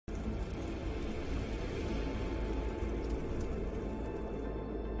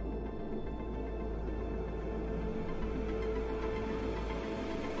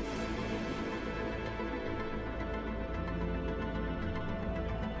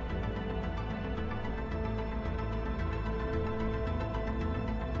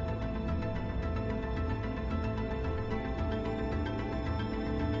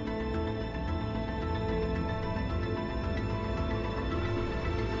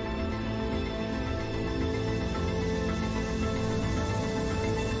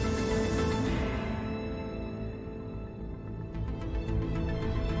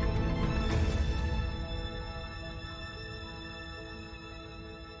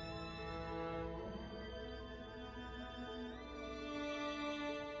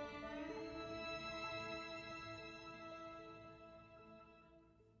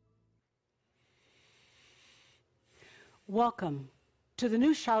Welcome to the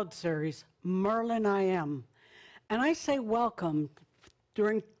new Shout series, Merlin I Am. And I say welcome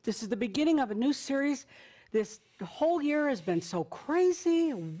this is the beginning of a new series. This whole year has been so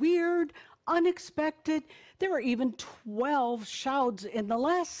crazy, weird, unexpected. There were even 12 shouts in the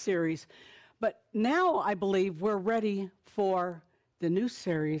last series. But now I believe we're ready for the new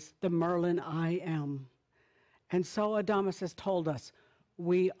series, the Merlin I Am. And so Adamus has told us,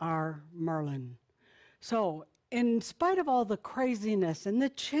 we are Merlin. So in spite of all the craziness and the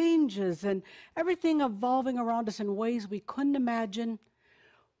changes and everything evolving around us in ways we couldn't imagine,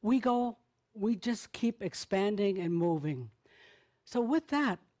 we just keep expanding and moving. So with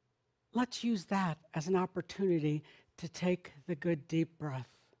that, let's use that as an opportunity to take the good deep breath,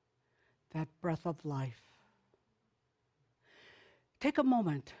 that breath of life. Take a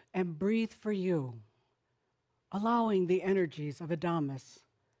moment and breathe for you, allowing the energies of Adamus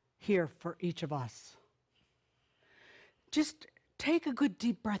here for each of us. Just take a good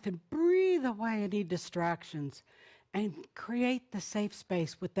deep breath and breathe away any distractions and create the safe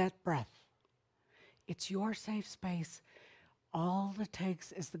space with that breath. It's your safe space. All it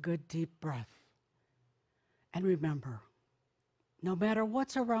takes is the good deep breath. And remember, no matter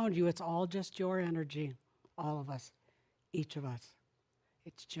what's around you, it's all just your energy. All of us, each of us.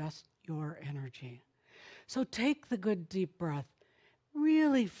 It's just your energy. So take the good deep breath.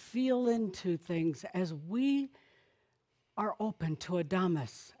 Really feel into things as we are open to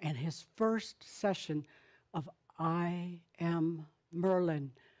Adamus and his first session of I Am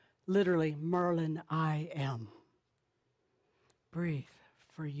Merlin. Literally, Merlin I Am. Breathe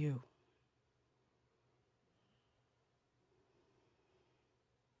for you.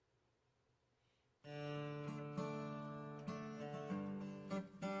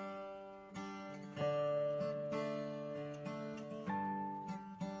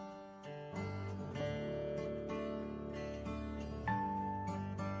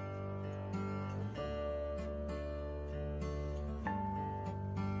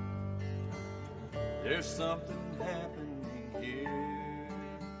 There's something happening here.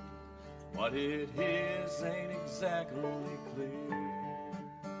 What it is ain't exactly clear.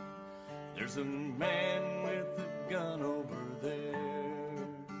 There's a man with a gun over there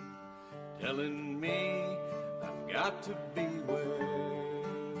telling me I've got to beware.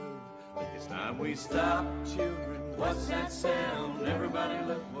 It's time we stop, children. What's that sound? Everybody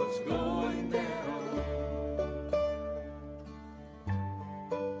look what's going down.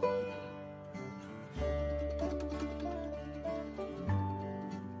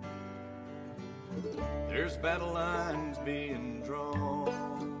 There's battle lines being drawn.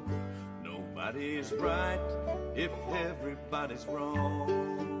 Nobody's right if everybody's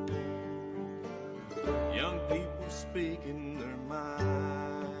wrong. Young people speaking their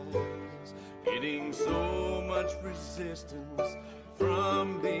minds, getting so much resistance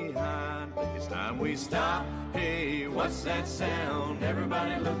from behind. It's time we stop. Hey, what's that sound?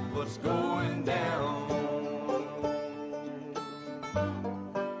 Everybody look what's going down.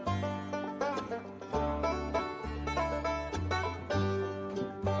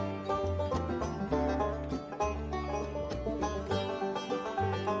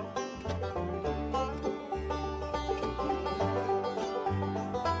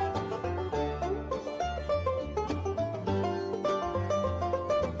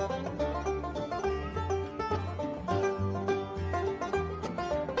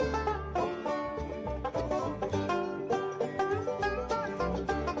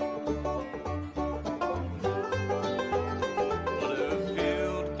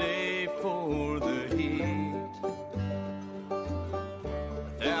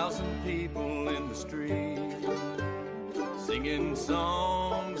 Singing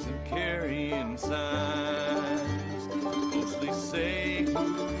songs and carrying signs, mostly say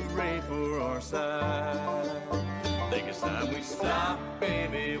hooray for our side. Think it's time we stop,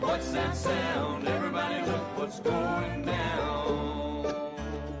 baby. What's that sound? Everybody look what's going down.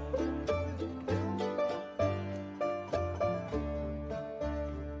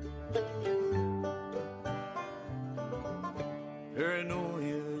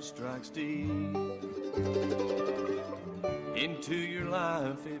 Paranoia strikes deep into your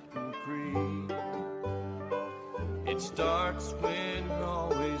life, it will creep. It starts when you're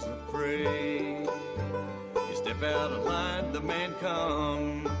always afraid. You step out of line, the man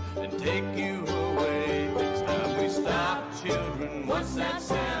come and take you away. It's time we stop, children. What's that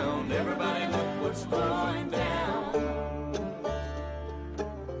sound? Everybody look what's going down.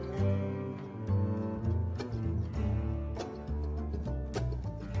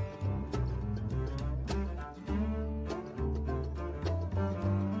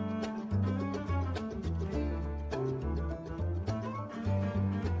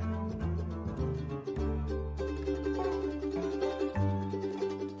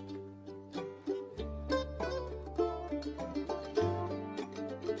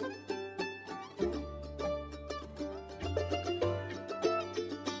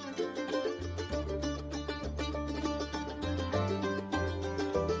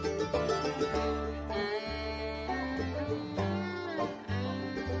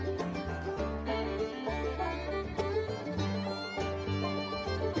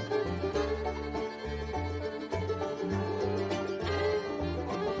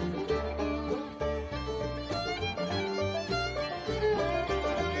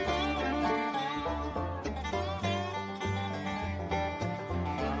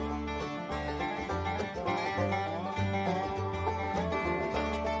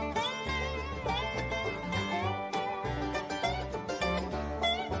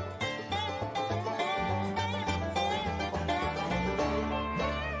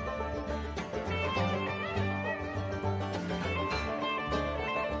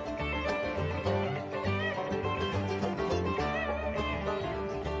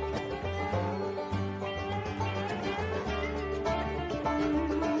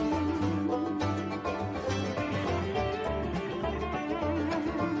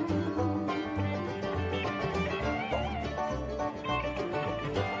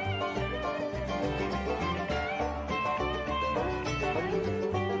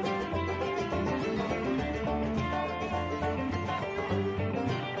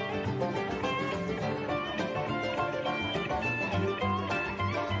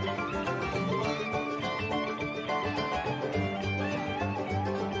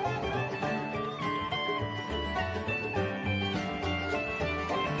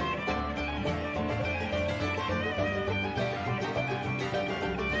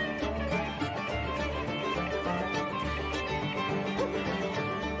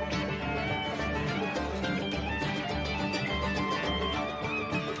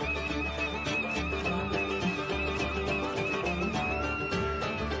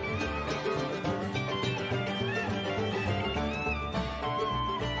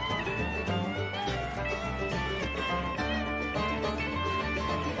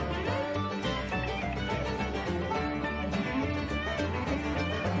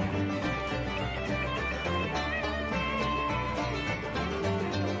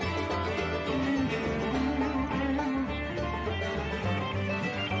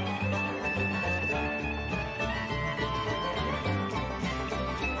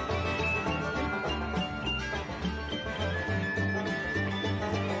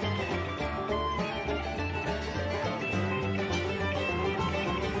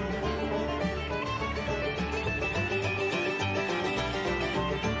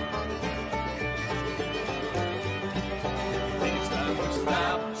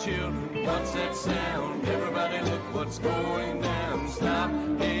 children, what's that sound? Everybody look what's going down. Stop,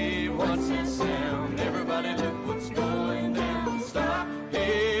 hey, what's that sound? Everybody look what's going down. Stop,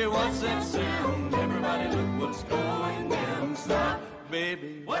 hey, what's that sound? Everybody look what's going down. Stop,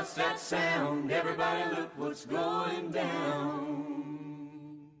 baby, what's that sound? Everybody look what's going down.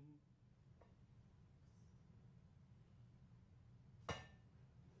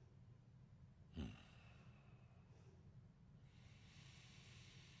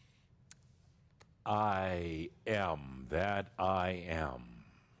 I am that I am,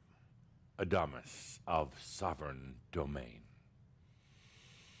 Adamus of Sovereign Domain.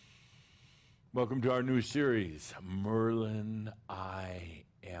 Welcome to our new series, Merlin, I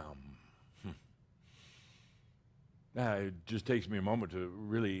Am. It just takes me a moment to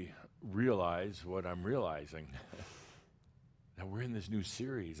really realize what I'm realizing. Now we're in this new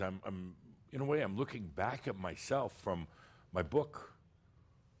series. I'm in a way, I'm looking back at myself from my book,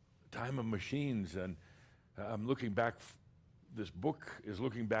 Time of Machines, and I'm looking back. This book is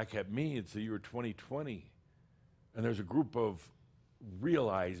looking back at me. It's the year 2020, and there's a group of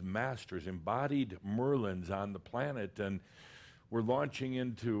realized masters, embodied Merlins on the planet, and we're launching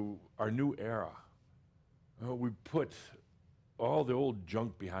into our new era. We put all the old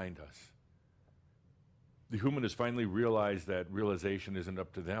junk behind us. The human has finally realized that realization isn't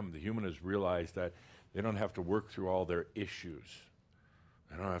up to them. The human has realized that they don't have to work through all their issues.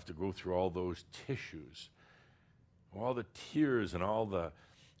 I don't have to go through all those tissues, all the tears and all the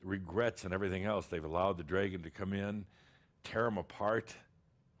regrets and everything else. They've allowed the dragon to come in, tear them apart,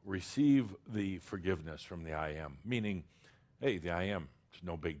 receive the forgiveness from the I am, meaning, hey, the I am, it's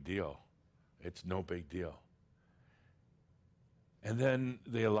no big deal. It's no big deal. And then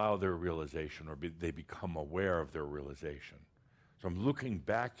they allow their realization, or they become aware of their realization. So I'm looking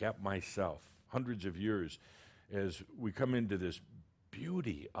back at myself, hundreds of years, as we come into this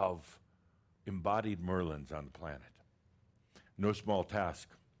beauty of embodied Merlins on the planet. No small task.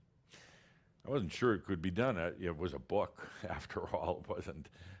 I wasn't sure it could be done. It was a book, after all. It wasn't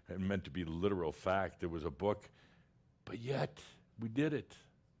meant to be literal fact. It was a book, but yet we did it.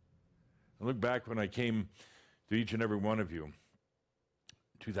 I look back when I came to each and every one of you,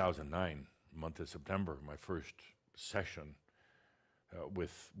 2009, month of September, my first session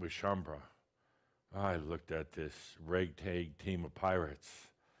with Shambra. I looked at this ragtag team of pirates.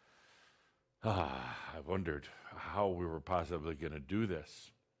 I wondered how we were possibly going to do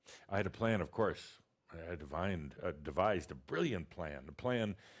this. I had a plan, of course. I had devised a brilliant plan, a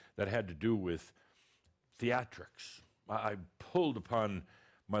plan that had to do with theatrics. I pulled upon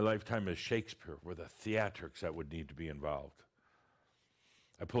my lifetime as Shakespeare with the theatrics that would need to be involved.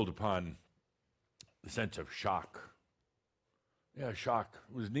 I pulled upon the sense of shock. Yeah, shock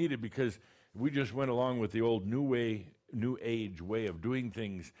was needed because we just went along with the old new age way of doing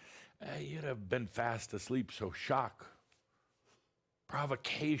things. You'd have been fast asleep. So shock,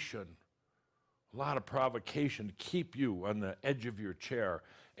 provocation, a lot of provocation to keep you on the edge of your chair,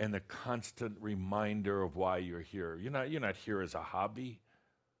 and the constant reminder of why you're here. You're not here as a hobby.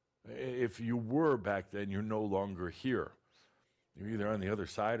 If you were back then, you're no longer here. You're either on the other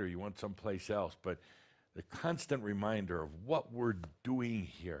side or you went someplace else. But the constant reminder of what we're doing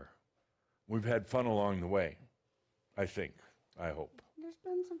here. We've had fun along the way, I think, I hope. There's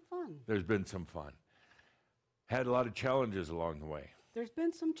been some fun. There's been some fun. Had a lot of challenges along the way. There's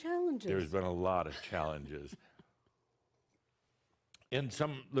been some challenges. There's been a lot of challenges. And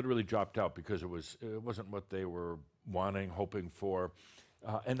some literally dropped out because it wasn't what they were wanting, hoping for.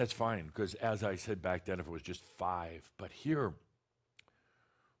 And that's fine, because as I said back then, if it was just 5. But here,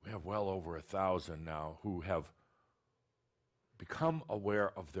 we have well over 1,000 now who have become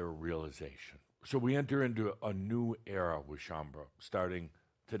aware of their realization. So we enter into a new era with Shambra, starting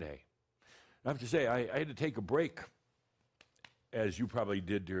today. I have to say, I had to take a break, as you probably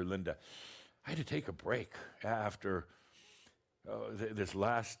did, dear Linda. I had to take a break after this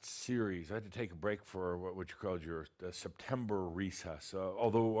last series. I had to take a break for what you called your September recess.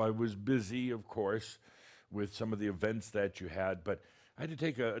 Although I was busy, of course, with some of the events that you had, but I had to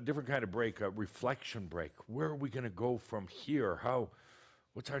take a different kind of break, a reflection break. Where are we going to go from here?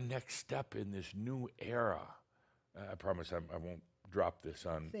 What's our next step in this new era? I promise I won't drop this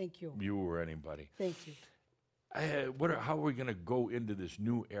on Thank you. You or anybody. Thank you. How are we going to go into this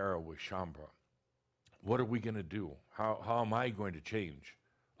new era with Shambra? What are we going to do? How am I going to change?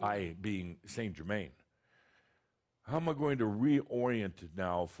 I being Saint Germain. How am I going to reorient it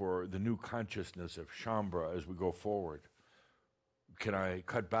now for the new consciousness of Shambra as we go forward? Can I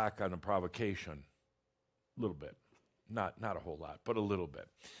cut back on the provocation? A little bit. Not a whole lot, but a little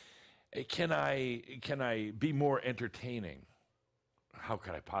bit. Can I be more entertaining? how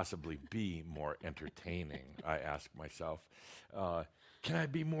could I possibly be more entertaining? I ask myself. Can I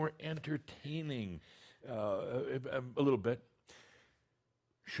be more entertaining? A little bit.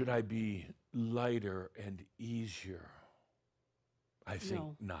 Should I be lighter and easier? I think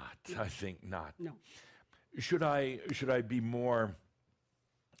No. not. I think not. No. Should I be more,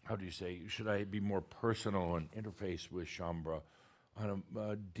 how do you say, should I be more personal and interface with Shambra on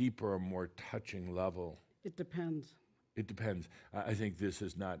a deeper, more touching level? It depends. It depends. I think this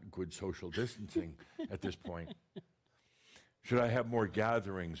is not good social distancing at this point. Should I have more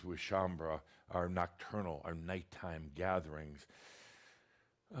gatherings with Shambra, our nocturnal, our nighttime gatherings?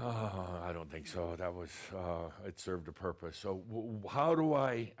 I don't think so. That was it served a purpose. So how do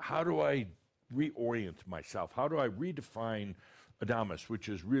I reorient myself? How do I redefine Adamus, which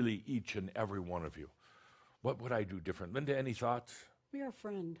is really each and every one of you? What would I do different? Linda, any thoughts? Be a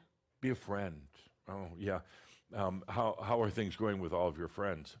friend. Be a friend. Oh yeah. How are things going with all of your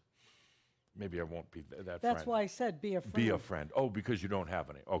friends? Maybe I won't be that friend. That's why I said be a friend. Be a friend. Oh, because you don't have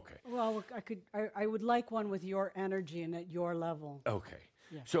any. Okay. Well, I would like one with your energy and at your level. Okay.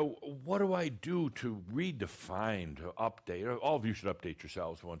 Yeah. So what do I do to redefine, to update? All of you should update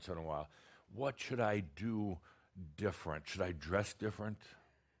yourselves once in a while. What should I do different? Should I dress different?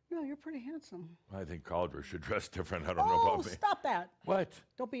 No, you're pretty handsome. I think Calder should dress different. I don't know about me. Stop that. What?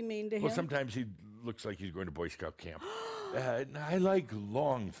 Don't be mean to him. Well, sometimes he looks like he's going to Boy Scout camp. I like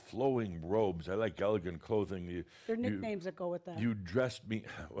long, flowing robes. I like elegant clothing. There are nicknames that go with that. You dressed me.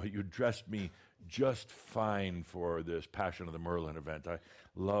 Well, you dressed me just fine for this Passion of the Merlin event. I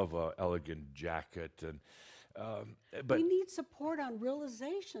love an elegant jacket, and but we need support on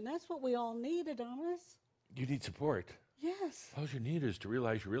realization. That's what we all need, Adamus. you need support. Yes. All you need is to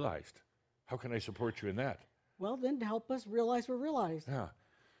realize you realized. How can I support you in that? Well, then to help us realize we're realized. Yeah.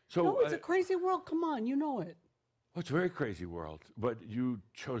 So No, it's a crazy world. Come on, you know it. well, it's a very crazy world, but you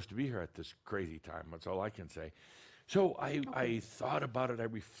chose to be here at this crazy time. That's all I can say. So I thought about it. I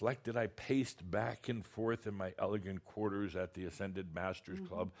reflected. I paced back and forth in my elegant quarters at the Ascended Masters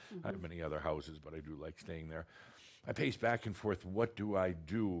Club. I have many other houses, but I do like staying there. I paced back and forth. What do I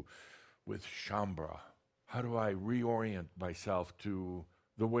do with Shambra? How do I reorient myself to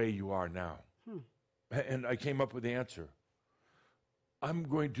the way you are now? And I came up with the answer. I'm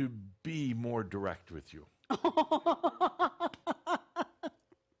going to be more direct with you.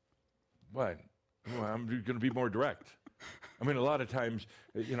 What? Well, I'm going to be more direct. I mean, a lot of times,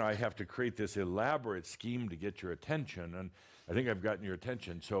 I have to create this elaborate scheme to get your attention, and I think I've gotten your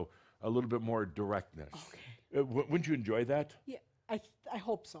attention, so a little bit more directness. Okay. Wouldn't you enjoy that? Yeah, I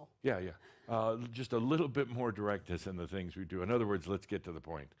hope so. Yeah. Just a little bit more directness in the things we do. In other words, let's get to the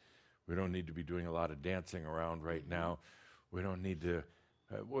point. We don't need to be doing a lot of dancing around right now. We don't need to,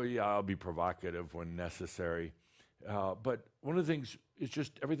 I'll be provocative when necessary. But one of the things is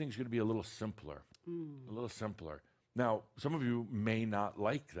just everything's going to be a little simpler. A little simpler. Now, some of you may not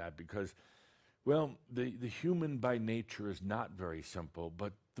like that because, well, the human by nature is not very simple,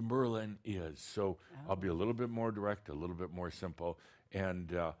 but the Merlin is. So I'll be a little bit more direct, a little bit more simple,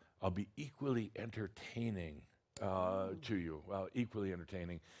 and I'll be equally entertaining to you, equally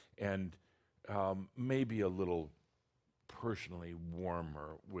entertaining, and maybe a little personally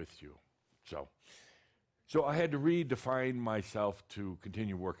warmer with you. So I had to redefine myself to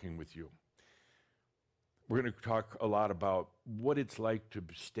continue working with you. We're going to talk a lot about what it's like to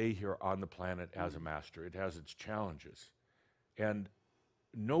stay here on the planet as a master. It has its challenges. And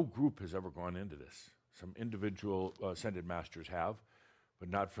no group has ever gone into this. Some individual ascended masters have, but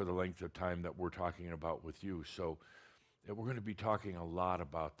not for the length of time that we're talking about with you. So we're going to be talking a lot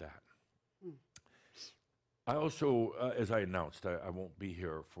about that. I also, as I announced, I won't be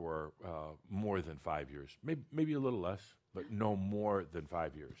here for more than 5 years. Maybe a little less, but no more than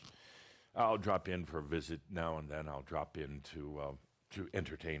 5 years. I'll drop in for a visit now and then. I'll drop in to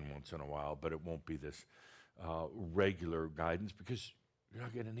entertain once in a while, but it won't be this regular guidance because you're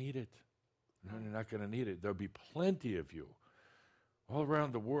not going to need it. You're not going to need it. There'll be plenty of you all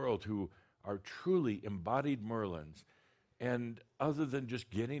around the world who are truly embodied Merlins. And other than just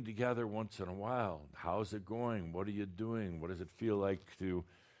getting together once in a while, how's it going? What are you doing? What does it feel like to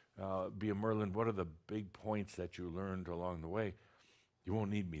be a Merlin? What are the big points that you learned along the way? You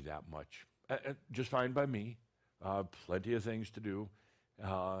won't need me that much. Just fine by me. Plenty of things to do.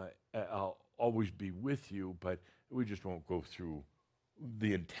 I'll always be with you, but we just won't go through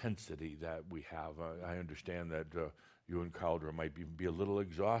the intensity that we have. I understand that you and Caldera might be a little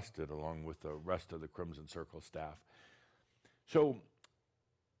exhausted along with the rest of the Crimson Circle staff. So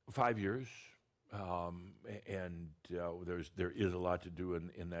 5 years, and there is a lot to do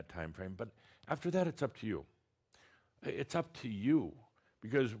in that time frame. But after that, it's up to you. It's up to you,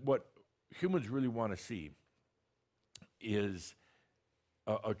 because what humans really want to see is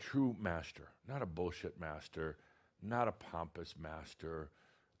a true master, not a bullshit master, not a pompous master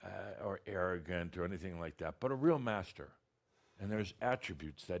or arrogant or anything like that, but a real master. And there's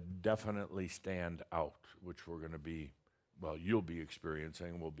attributes that definitely stand out, which we're going to be, well, you'll be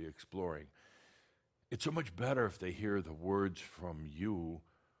experiencing, we'll be exploring. It's so much better if they hear the words from you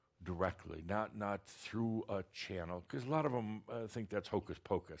directly, not through a channel, because a lot of them think that's hocus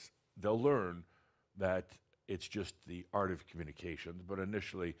pocus. They'll learn that it's just the art of communications, but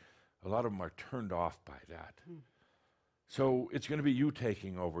initially, a lot of them are turned off by that. So it's going to be you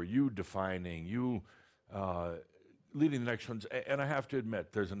taking over, you defining, you leading the next ones. And I have to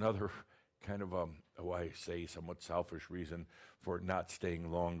admit, there's another kind of, I say, somewhat selfish reason for not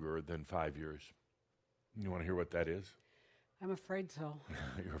staying longer than 5 years. You want to hear what that is? I'm afraid so.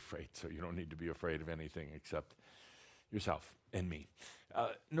 You're afraid, so you don't need to be afraid of anything except yourself and me.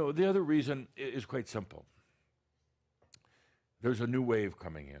 No, the other reason is quite simple. There's a new wave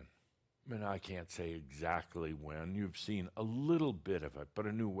coming in. I mean, I can't say exactly when. You've seen a little bit of it, but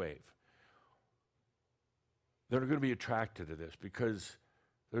a new wave. They're going to be attracted to this because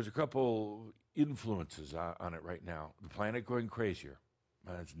there's a couple influences on it right now. The planet going crazier.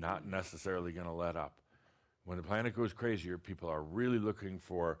 And it's not necessarily going to let up. When the planet goes crazier, people are really looking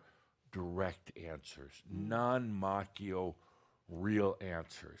for direct answers, non-machio, real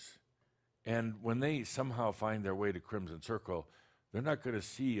answers. And when they somehow find their way to Crimson Circle, they're not going to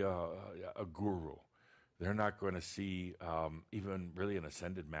see a guru. They're not going to see even really an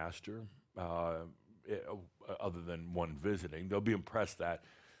ascended master, other than one visiting. They'll be impressed that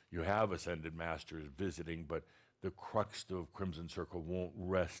you have ascended masters visiting, but the crux of Crimson Circle won't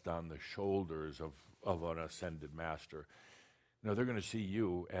rest on the shoulders of an ascended master. No, they're going to see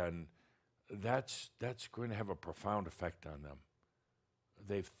you, and that's going to have a profound effect on them.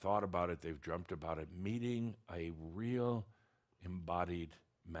 They've thought about it, they've dreamt about it, meeting a real embodied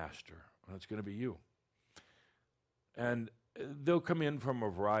master, and it's going to be you. And they'll come in from a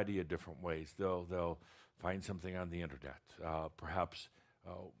variety of different ways. They'll find something on the internet, perhaps.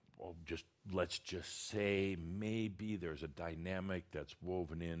 Let's just say maybe there's a dynamic that's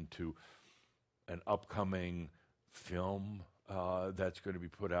woven into an upcoming film that's going to be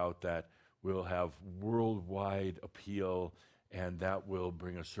put out that will have worldwide appeal, and that will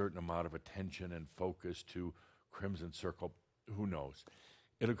bring a certain amount of attention and focus to Crimson Circle. Who knows?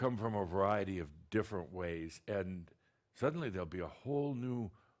 It'll come from a variety of different ways, and suddenly there'll be a whole new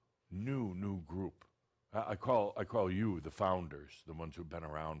group. I call you the founders, the ones who've been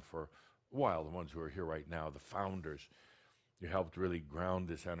around for a while, the ones who are here right now, the founders. You helped really ground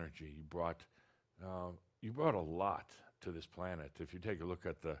this energy. You brought a lot to this planet. If you take a look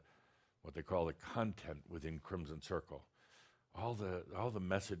at what they call the content within Crimson Circle, all the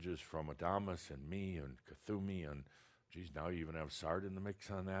messages from Adamus and me and Cthulhu and, geez, now you even have Sard in the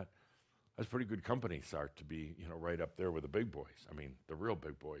mix on that. That's pretty good company, Sard, to be right up there with the big boys. I mean, the real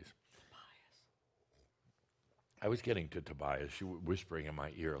big boys. I was getting to Tobias. She was whispering in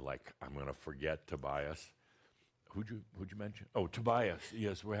my ear like, I'm going to forget Tobias. Who'd you mention? Oh, Tobias.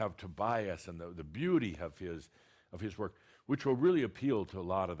 Yes, we have Tobias and the beauty of his work, which will really appeal to a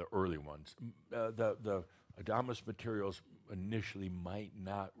lot of the early ones. The Adamus materials initially might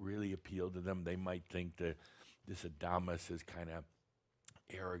not really appeal to them. They might think that this Adamus is kind of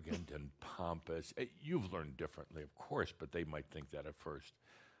arrogant and pompous. You've learned differently, of course, but they might think that at first,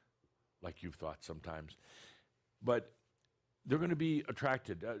 like you've thought sometimes. But they're going to be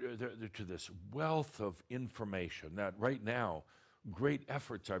attracted to this wealth of information that right now great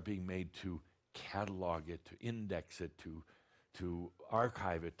efforts are being made to catalog it, to index it, to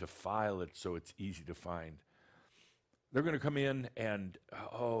archive it, to file it so it's easy to find. They're going to come in and,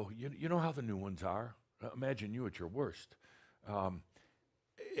 you know how the new ones are? Imagine you at your worst.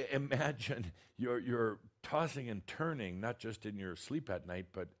 Imagine you're tossing and turning, not just in your sleep at night,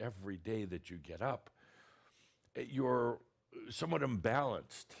 but every day that you get up. You're somewhat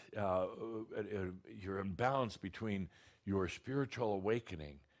imbalanced. You're imbalanced between your spiritual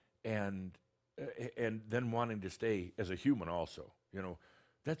awakening and then wanting to stay as a human also.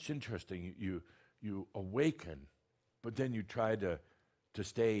 That's interesting. You awaken, but then you try to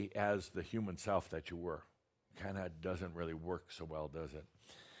stay as the human self that you were. Kind of doesn't really work so well, does it?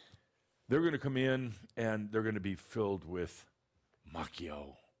 They're going to come in and they're going to be filled with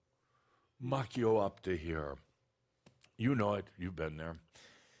Machio. Machio up to here. You know it. You've been there.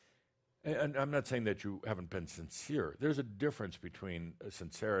 And I'm not saying that you haven't been sincere. There's a difference between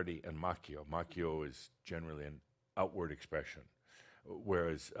sincerity and Machio. Machio is generally an outward expression.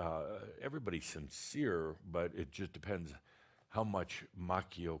 whereas everybody's sincere, but it just depends how much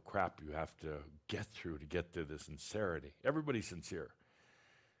macchio crap you have to get through to get to the sincerity. Everybody's sincere.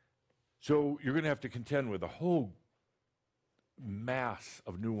 So you're going to have to contend with a whole mass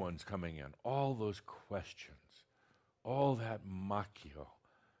of new ones coming in. All those questions, all that macchio,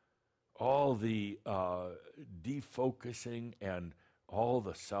 all the defocusing and all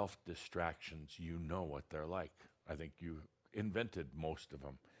the self-distractions. You know what they're like. I think you invented most of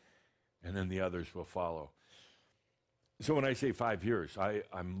them. And then the others will follow. So when I say 5 years,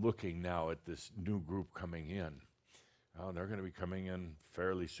 I'm looking now at this new group coming in. Oh, they're going to be coming in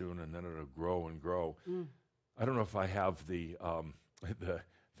fairly soon, and then it'll grow and grow. I don't know if I have the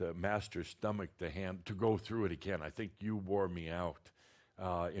master's stomach to go through it again. I think you wore me out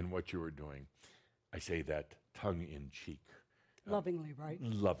in what you were doing. I say that tongue in cheek. Lovingly, right?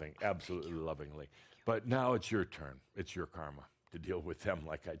 Loving, absolutely lovingly. But now it's your turn. It's your karma to deal with them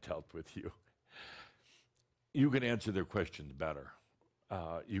like I dealt with you. You can answer their questions better.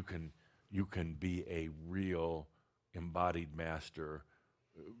 You can be a real embodied master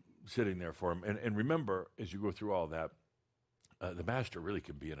sitting there for them. And remember, as you go through all that, the master really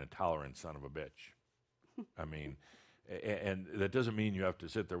can be an intolerant son of a bitch. I mean, and that doesn't mean you have to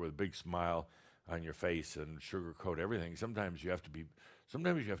sit there with a big smile on your face and sugarcoat everything. Sometimes you have to be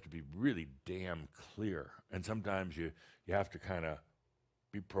really damn clear. And sometimes you have to kind of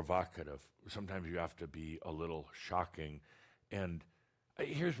be provocative. Sometimes you have to be a little shocking. And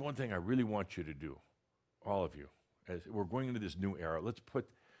here's one thing I really want you to do, all of you. As we're going into this new era, let's put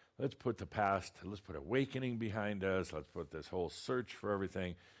the past, let's put awakening behind us, let's put this whole search for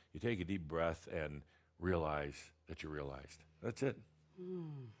everything. You take a deep breath and realize that you realized. That's it.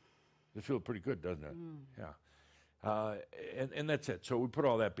 It feels pretty good, doesn't it? Yeah. And that's it. So we put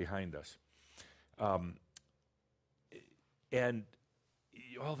all that behind us. And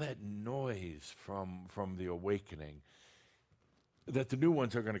all that noise from the awakening that the new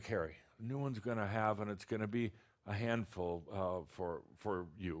ones are going to carry. The new one's going to have, and it's going to be a handful for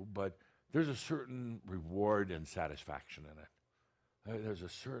you, but there's a certain reward and satisfaction in it. There's a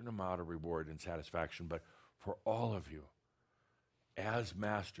certain amount of reward and satisfaction, but for all of you, as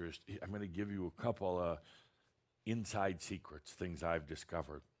masters, I'm going to give you a couple of inside secrets, things I've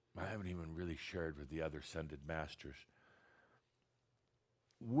discovered. I haven't even really shared with the other ascended masters.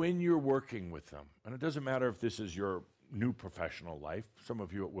 When you're working with them, and it doesn't matter if this is your new professional life, some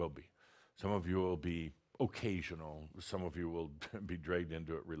of you it will be. Some of you will be occasional. Some of you will be dragged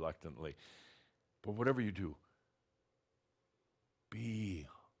into it reluctantly. But whatever you do, be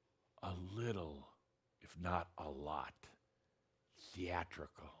a little, if not a lot,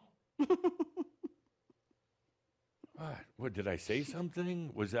 theatrical. What, did I say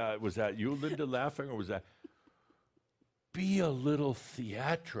something? Was that you, Linda, laughing, or was that? Be a little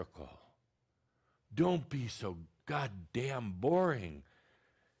theatrical. Don't be so goddamn boring.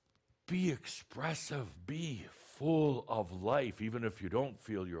 Be expressive. Be full of life, even if you don't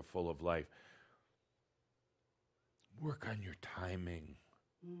feel you're full of life. Work on your timing.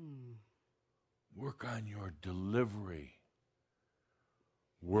 Work on your delivery.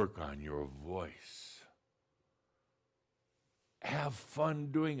 Work on your voice. Have fun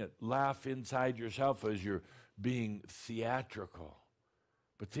doing it. Laugh inside yourself as you're being theatrical.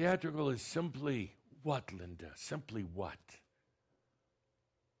 But theatrical is simply what, Linda? Simply what?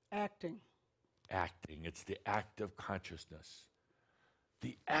 Acting. Acting. It's the act of consciousness.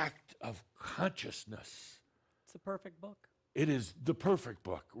 The act of consciousness. It's a perfect book. It is the perfect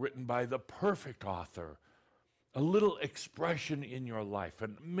book written by the perfect author. A little expression in your life.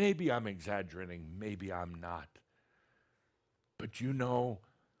 And maybe I'm exaggerating, maybe I'm not. But you know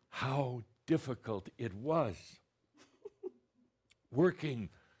how difficult it was working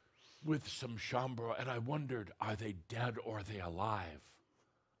with some Shambhala, and I wondered, are they dead or are they alive?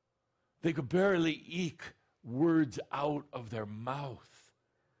 They could barely eke words out of their mouth.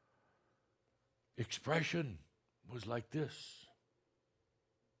 Expression was like this.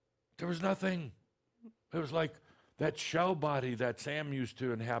 There was nothing. It was like that shell body that Sam used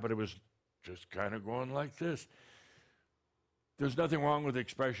to inhabit. It was just kind of going like this. There's nothing wrong with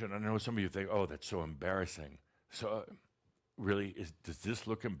expression. I know some of you think, oh, that's so embarrassing. So really, does this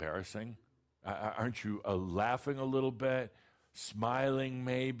look embarrassing? Aren't you laughing a little bit, smiling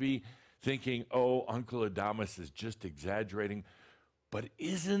maybe, thinking, oh, Uncle Adamus is just exaggerating? But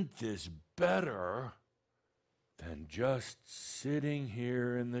isn't this better than just sitting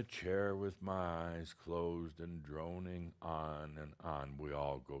here in the chair with my eyes closed and droning on and on? We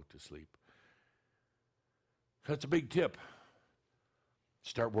all go to sleep. That's a big tip.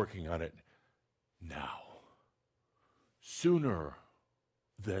 Start working on it now. Sooner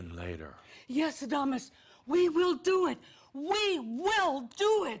then later. Yes, Adamus, we will do it. We will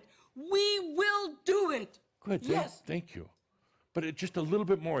do it. We will do it. Good. Yes. Thank you. But just a little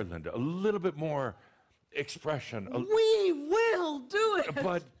bit more, Linda. A little bit more expression. We will do it.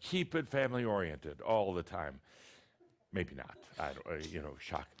 But keep it family oriented all the time. Maybe not. I don't.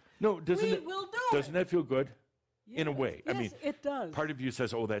 Shock. No, doesn't We it? will do Doesn't that feel good? In a way. I Yes, mean, it does. part of you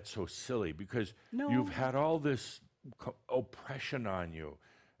says, "Oh, that's so silly," because No. you've had all this oppression on you,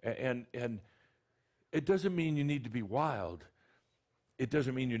 and it doesn't mean you need to be wild. It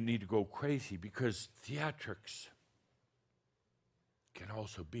doesn't mean you need to go crazy, because theatrics can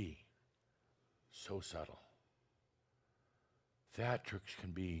also be so subtle. Theatrics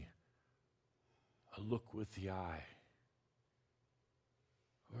can be a look with the eye,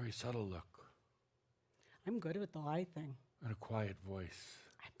 a very subtle look, I'm good with the lie thing. and a quiet voice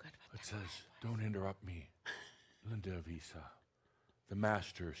I'm good with that says, "Don't interrupt me, Linda Avisa. The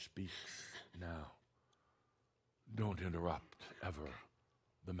master speaks now. Don't interrupt ever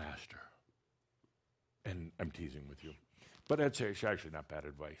the master." And I'm teasing with you, but it's actually not bad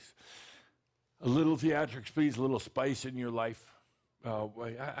advice. A little theatrics, please, a little spice in your life.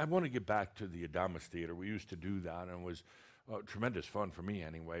 I want to get back to the Adamus Theater. We used to do that, and it was tremendous fun for me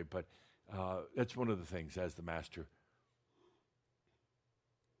anyway, but that's one of the things as the master.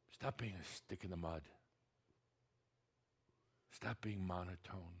 Stop being a stick in the mud. Stop being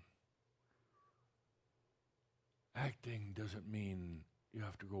monotone. Acting doesn't mean you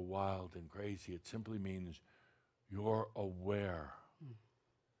have to go wild and crazy. It simply means you're aware.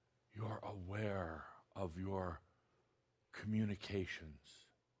 You're aware of your communications.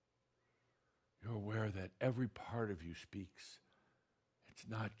 You're aware that every part of you speaks. It's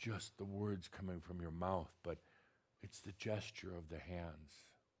not just the words coming from your mouth, but it's the gesture of the hands.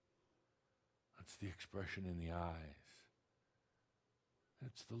 It's the expression in the eyes.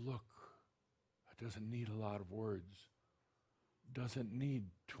 It's the look. It doesn't need a lot of words. Doesn't need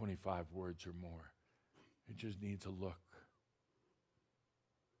 25 words or more. It just needs a look.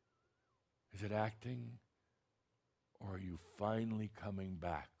 Is it acting? Or are you finally coming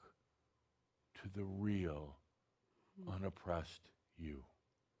back to the real, unoppressed you?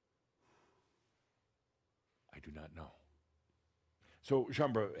 I do not know. So,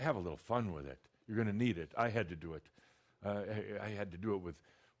 Shambra, have a little fun with it. You're going to need it. I had to do it. I had to do it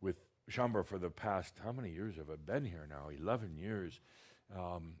with Shambra for the past, how many years have I been here now? 11 years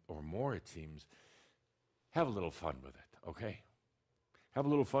or more, it seems. Have a little fun with it, okay? Have a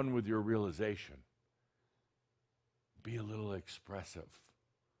little fun with your realization. Be a little expressive.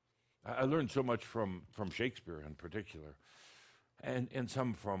 I learned so much from Shakespeare in particular, and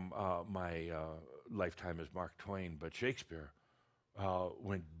some from my lifetime as Mark Twain, but Shakespeare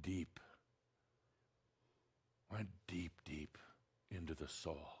went deep into the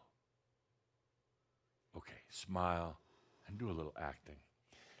soul. Okay, smile and do a little acting.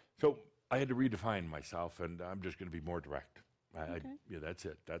 So I had to redefine myself, and I'm just going to be more direct. Yeah, that's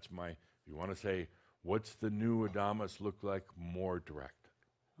it. That's my, if you want to say, what's the new Adamus look like? More direct.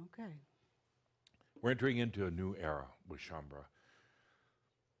 Okay. We're entering into a new era with Shambra.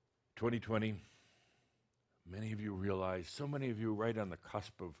 2020, many of you realize, so many of you right on the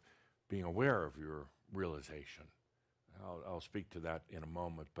cusp of being aware of your realization. I'll speak to that in a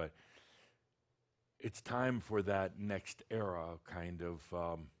moment, but it's time for that next era kind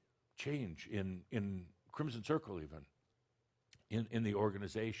of change in Crimson Circle even, in the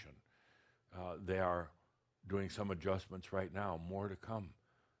organization. They are doing some adjustments right now, more to come.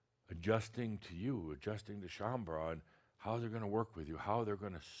 Adjusting to you, adjusting to Shambra, and how they're going to work with you, how they're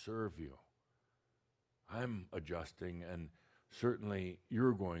going to serve you. I'm adjusting, and certainly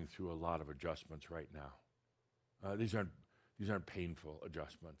you're going through a lot of adjustments right now. These aren't painful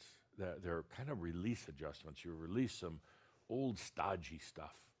adjustments. They're kind of release adjustments. You release some old stodgy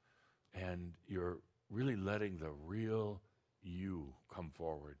stuff, and you're really letting the real you come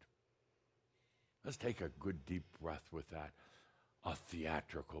forward. Let's take a good deep breath with that. A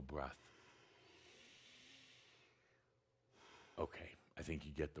theatrical breath. Okay, I think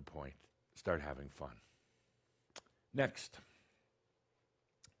you get the point. Start having fun. Next.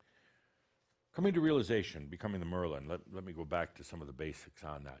 Coming to realization, becoming the Merlin. Let me go back to some of the basics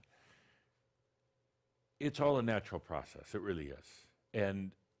on that. It's all a natural process. It really is.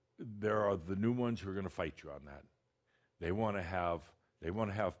 And there are the new ones who are going to fight you on that. They want to have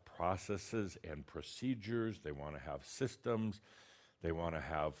processes and procedures. They want to have systems. They want to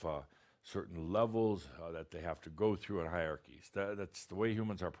have certain levels that they have to go through in hierarchies. That's the way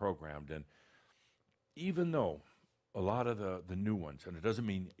humans are programmed. And even though a lot of the new ones, and it doesn't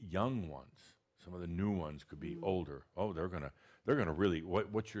mean young ones, some of the new ones could be older. Oh, they're They're going to really,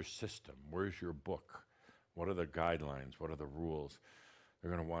 what's your system? Where's your book? What are the guidelines? What are the rules?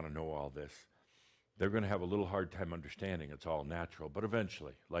 They're going to want to know all this. They're going to have a little hard time understanding it's all natural, but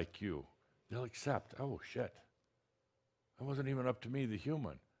eventually, like you, they'll accept, oh shit, that wasn't even up to me, the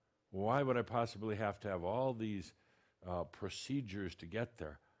human. Why would I possibly have to have all these procedures to get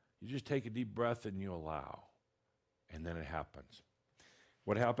there? You just take a deep breath and you allow, and then it happens.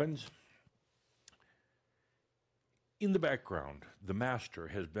 What happens? In the background, the master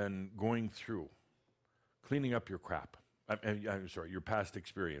has been going through, cleaning up your crap. I'm sorry, your past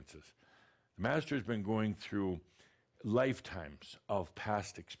experiences. The master has been going through lifetimes of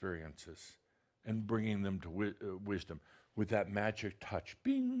past experiences and bringing them to wisdom with that magic touch,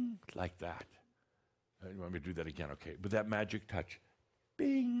 bing, like that. You want me to do that again? Okay. With that magic touch,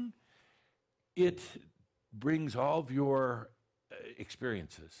 bing, it brings all of your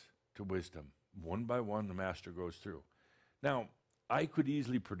experiences to wisdom. One by one, the master goes through. Now, I could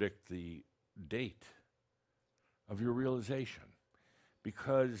easily predict the date of your realization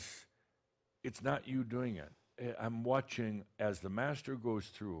because it's not you doing it. I'm watching as the master goes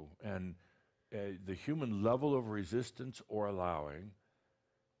through and the human level of resistance or allowing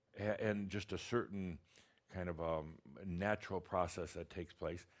and just a certain kind of natural process that takes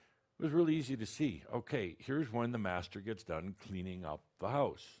place. It was really easy to see. Okay, here's when the master gets done cleaning up the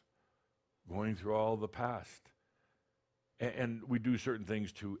house, going through all the past. And we do certain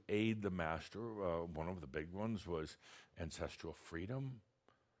things to aid the master. One of the big ones was ancestral freedom,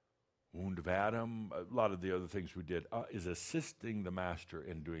 wound of Adam. A lot of the other things we did is assisting the master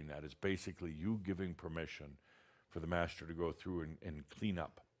in doing that. It's basically you giving permission for the master to go through and clean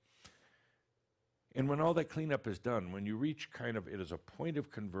up. And when all that cleanup is done, when you reach kind of, it is a point of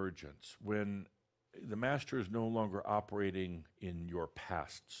convergence, when the master is no longer operating in your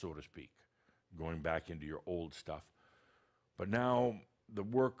past, so to speak, going back into your old stuff. But now the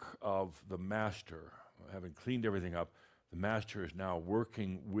work of the master, having cleaned everything up, the master is now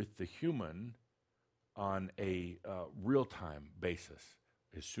working with the human on a real-time basis.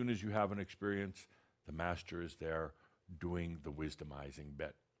 As soon as you have an experience, the master is there doing the wisdomizing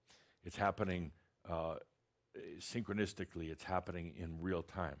bit. It's happening synchronistically. It's happening in real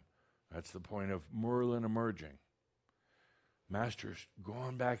time. That's the point of Merlin emerging. Master's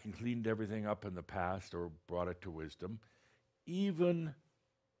gone back and cleaned everything up in the past or brought it to wisdom, even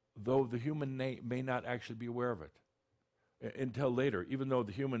though the human may not actually be aware of it until later, even though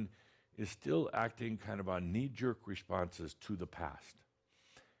the human is still acting kind of on knee-jerk responses to the past.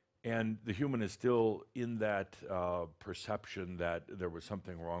 And the human is still in that perception that there was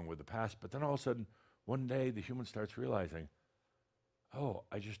something wrong with the past, but then all of a sudden, one day, the human starts realizing, oh,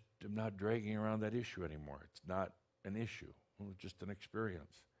 I just am not dragging around that issue anymore. It's not an issue. It's just an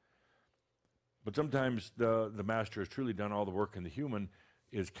experience. But sometimes the master has truly done all the work, and the human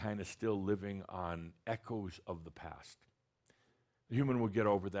is kind of still living on echoes of the past. The human will get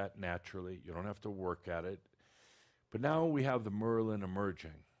over that naturally. You don't have to work at it. But now we have the Merlin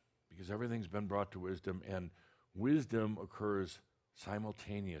emerging because everything's been brought to wisdom, and wisdom occurs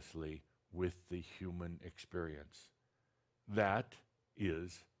simultaneously with the human experience. That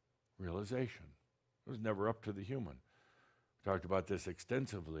is realization. It was never up to the human. We talked about this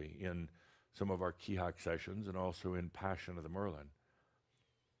extensively in some of our Kihak sessions and also in Passion of the Merlin.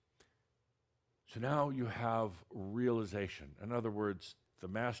 So now you have realization. In other words, the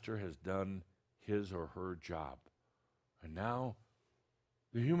master has done his or her job. And now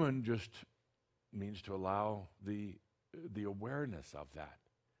the human just needs to allow the awareness of that.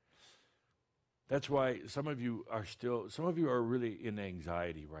 That's why some of you are really in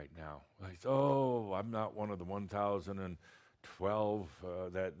anxiety right now. Like, oh, I'm not one of the 1,012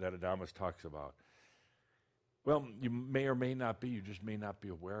 that Adamus talks about. Well, you may or may not be. You just may not be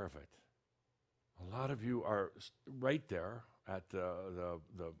aware of it. A lot of you are right there at the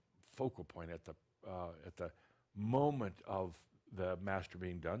focal point, at the moment of the master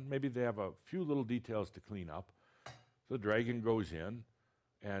being done. Maybe they have a few little details to clean up. So the dragon goes in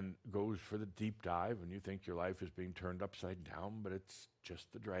and goes for the deep dive, and you think your life is being turned upside down, but it's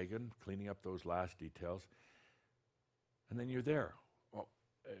just the dragon cleaning up those last details. And then you're there. Well,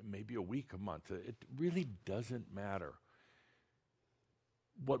 maybe a week, a month. It really doesn't matter.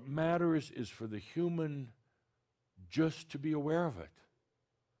 What matters is for the human just to be aware of it.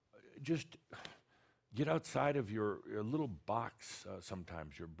 Just get outside of your little box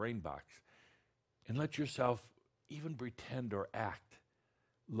sometimes, your brain box, and let yourself even pretend or act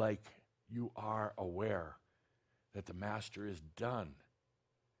like you are aware that the master is done.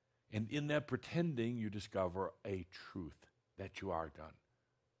 And in that pretending, you discover a truth that you are done.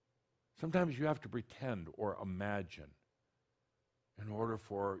 Sometimes you have to pretend or imagine in order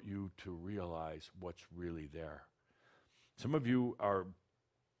for you to realize what's really there. Some of you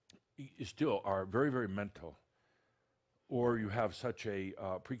still are very, very mental, or you have such a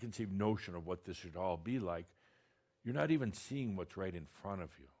preconceived notion of what this should all be like, you're not even seeing what's right in front of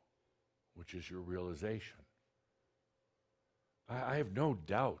you, which is your realization. I have no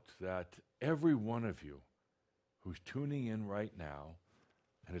doubt that every one of you who's tuning in right now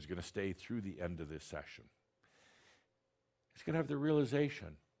and is going to stay through the end of this session is going to have the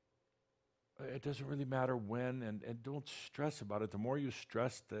realization. It doesn't really matter when, and don't stress about it. The more you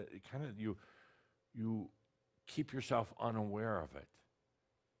stress, you keep yourself unaware of it.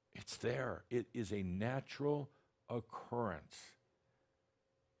 It's there. It is a natural occurrence.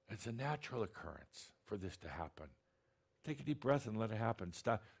 It's a natural occurrence for this to happen. Take a deep breath and let it happen.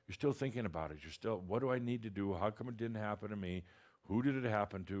 Stop. You're still thinking about it. You're still, what do I need to do? How come it didn't happen to me? Who did it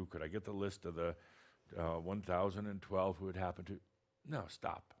happen to? Could I get the list of the 1,012 who it happened to? No,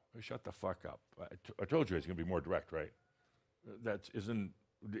 stop. Shut the fuck up. I told you it's going to be more direct, right? Isn't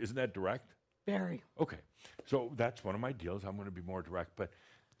that direct? Very. Okay. So that's one of my deals. I'm going to be more direct. But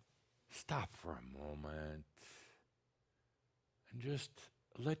stop for a moment and just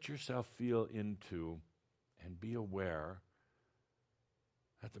let yourself feel into and be aware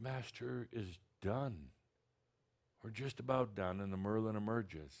that the Master is done. We're just about done, and the Merlin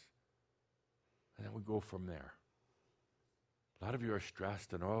emerges. And then we go from there. A lot of you are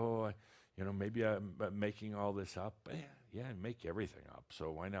stressed and, maybe I'm making all this up. Yeah, make everything up.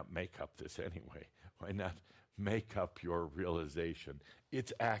 So why not make up this anyway? Why not make up your realization?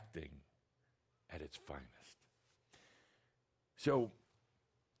 It's acting at its finest. So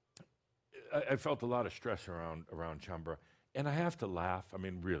I felt a lot of stress around Shambhala, and I have to laugh. I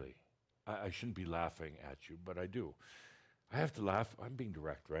mean, really, I shouldn't be laughing at you, but I do. I have to laugh. I'm being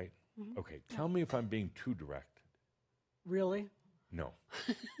direct, right? Mm-hmm. Okay, tell me if I'm being too direct. Really? No.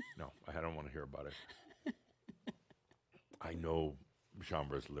 No, I don't want to hear about it. I know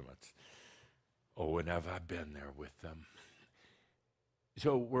Shambhala's limits. Oh, and have I been there with them?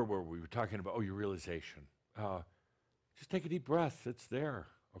 So where were we? We were talking about, your realization. Just take a deep breath. It's there.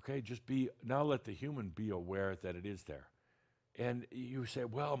 Okay, now let the human be aware that it is there. And you say,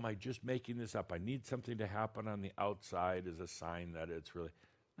 well, am I just making this up? I need something to happen on the outside as a sign that it's really...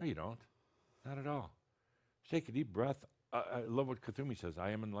 No, you don't. Not at all. Just take a deep breath. I love what Kathumi says,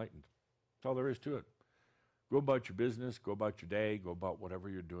 I am enlightened. That's all there is to it. Go about your business, go about your day, go about whatever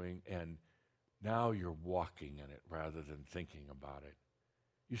you're doing, and now you're walking in it rather than thinking about it.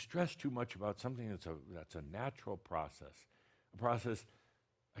 You stress too much about something that's a natural process. A process,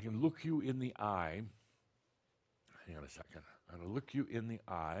 I can look you in the eye. Hang on a second. I'm going to look you in the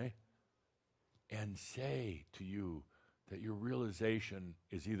eye and say to you that your realization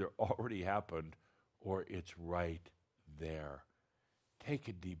is either already happened or it's right there. Take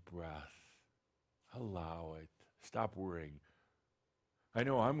a deep breath. Allow it. Stop worrying. I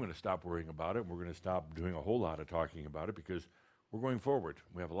know I'm going to stop worrying about it. We're going to stop doing a whole lot of talking about it because we're going forward.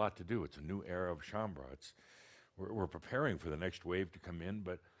 We have a lot to do. It's a new era of Shambhala. We're preparing for the next wave to come in,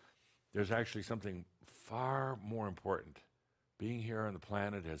 but there's actually something far more important. Being here on the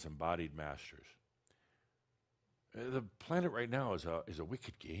planet as embodied masters. The planet right now is a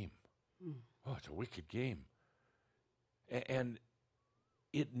wicked game. Oh, it's a wicked game. And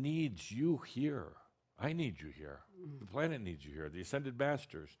it needs you here. I need you here. The planet needs you here. The ascended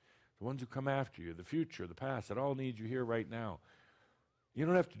masters, the ones who come after you, the future, the past, it all needs you here right now. You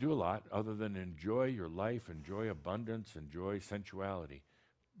don't have to do a lot other than enjoy your life, enjoy abundance, enjoy sensuality.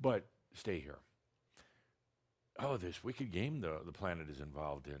 But stay here. Oh, this wicked game the planet is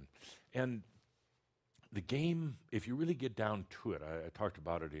involved in. And the game, if you really get down to it, I talked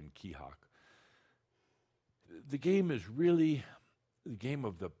about it in Kihak. The game is really the game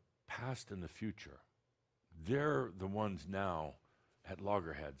of the past and the future. They're the ones now at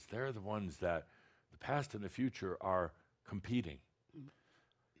loggerheads. They're the ones that the past and the future are competing.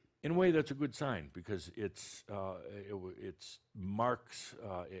 In a way, that's a good sign because it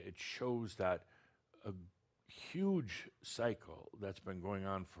shows that a huge cycle that's been going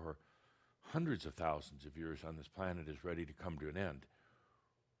on for hundreds of thousands of years on this planet is ready to come to an end.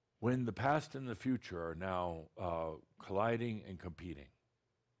 When the past and the future are now colliding and competing,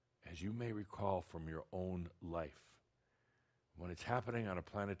 as you may recall from your own life, when it's happening on a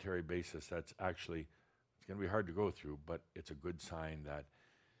planetary basis, it's going to be hard to go through, but it's a good sign that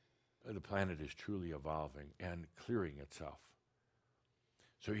the planet is truly evolving and clearing itself.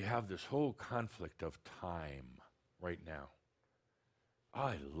 So you have this whole conflict of time right now.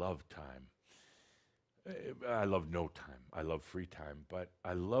 I love time. I love no time. I love free time, but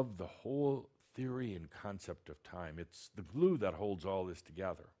I love the whole theory and concept of time. It's the glue that holds all this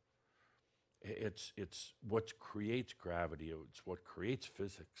together. It's what creates gravity. It's what creates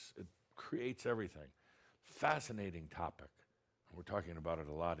physics. It creates everything. Fascinating topic. We're talking about it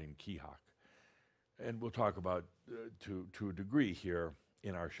a lot in Kihak. And we'll talk about to a degree here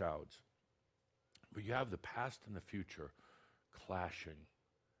in our shouds. But you have the past and the future clashing.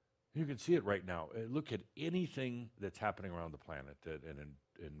 You can see it right now. Look at anything that's happening around the planet that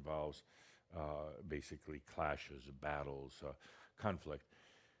involves basically clashes, battles, conflict.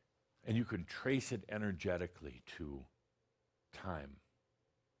 And you can trace it energetically to time,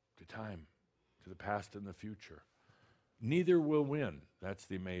 to the past and the future. Neither will win. That's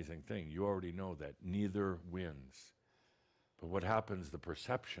the amazing thing. You already know that. Neither wins. But what happens, the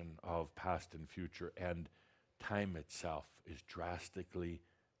perception of past and future and time itself is drastically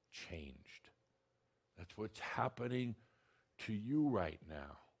changed. That's what's happening to you right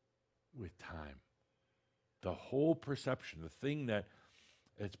now with time. The whole perception, the thing that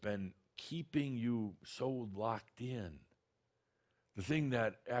it's been keeping you so locked in, the thing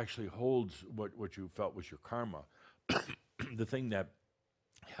that actually holds what you felt was your karma, the thing that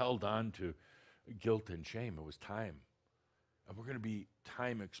held on to guilt and shame, it was time. And we're going to be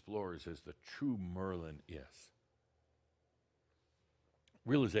time explorers as the true Merlin is.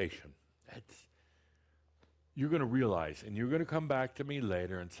 Realization. You're going to realize, and you're going to come back to me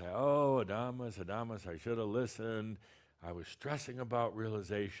later and say, oh, Adamus, I should have listened. I was stressing about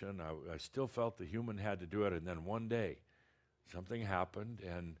realization. I still felt the human had to do it. And then one day, something happened,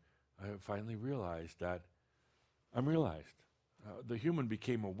 and I finally realized that I'm realized. The human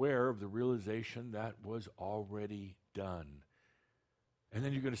became aware of the realization that was already done. And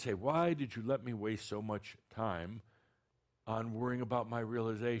then you're going to say, why did you let me waste so much time on worrying about my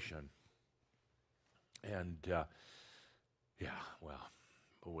realization? And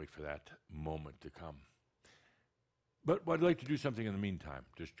we'll wait for that moment to come. But I'd like to do something in the meantime,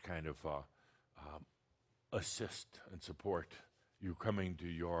 just kind of assist and support you coming to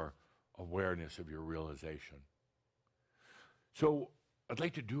your awareness of your realization. So I'd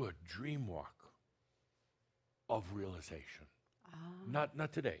like to do a dream walk of realization.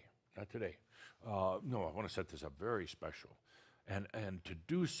 Not today. No, I want to set this up very special. And to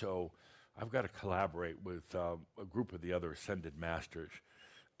do so, I've got to collaborate with a group of the other ascended masters,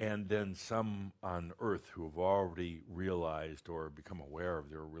 and then some on Earth who have already realized or become aware of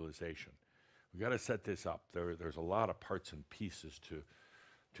their realization. We've got to set this up. There's a lot of parts and pieces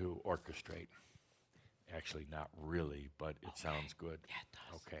to orchestrate. Actually, not really, but it sounds good. Yeah, it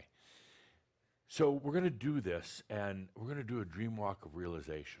does. Okay. So we're going to do this, and we're going to do a dream walk of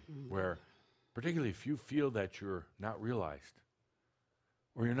realization, where particularly if you feel that you're not realized,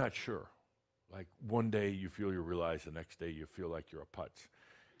 or you're not sure, like one day you feel you're realized, the next day you feel like you're a putz.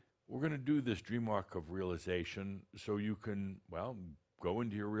 We're going to do this dream walk of realization so you can, go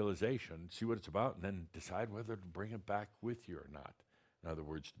into your realization, see what it's about, and then decide whether to bring it back with you or not. In other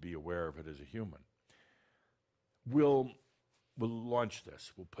words, to be aware of it as a human. We'll launch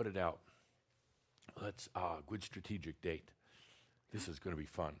this. We'll put it out. Let's, good strategic date. This is going to be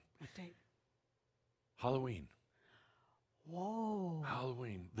fun. What date? Halloween. Whoa.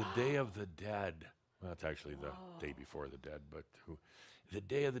 Halloween, the Day of the Dead. Well, it's actually the day before the dead, but the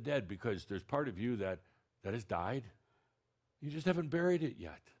Day of the Dead, because there's part of you that has died. You just haven't buried it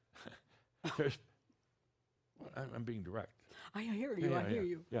yet. I'm being direct. I hear you. I hear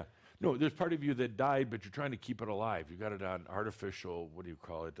you. Yeah. No, there's part of you that died, but you're trying to keep it alive. You got it on artificial,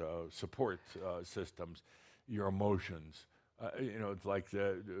 support systems, your emotions. It's like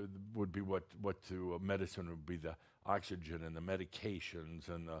would be what to medicine would be the oxygen and the medications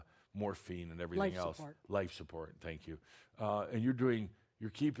and the morphine and everything else. Support. Life support. Thank you. And you're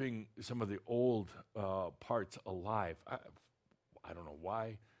keeping some of the old parts alive. I don't know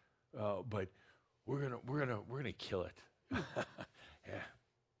why, but we're gonna kill it. Yeah.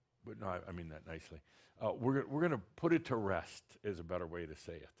 But no, I mean that nicely. We're going to put it to rest is a better way to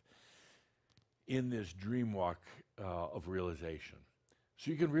say it. In this dream walk of realization.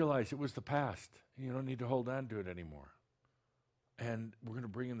 So you can realize it was the past. You don't need to hold on to it anymore. And we're going to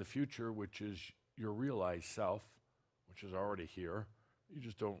bring in the future, which is your realized self, which is already here.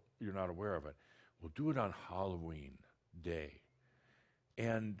 You're not aware of it. We'll do it on Halloween Day.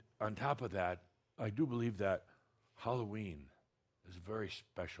 And on top of that, I do believe that Halloween is very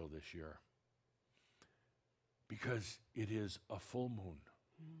special this year because it is a full moon.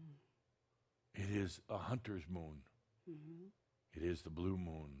 It is a hunter's moon. It is the blue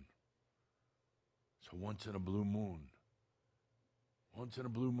moon. So once in a blue moon,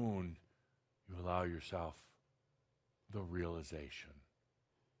 you allow yourself the realization.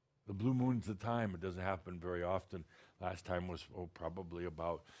 The blue moon's the time. It doesn't happen very often. Last time was probably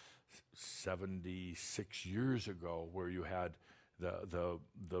about 76 years ago, where you had the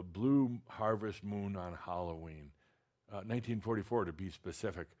blue harvest moon on Halloween, 1944 to be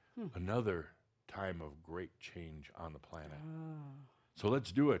specific. Another time of great change on the planet. So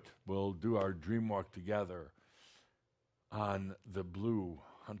let's do it. We'll do our dream walk together on the blue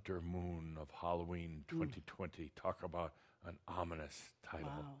hunter moon of Halloween 2020. Talk about an ominous title.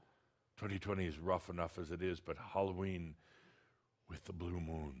 Wow. 2020 is rough enough as it is, but Halloween with the blue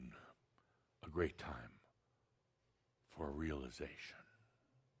moon, a great time for realization.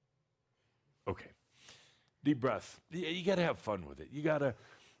 Okay, deep breath. You got to have fun with it. You got to,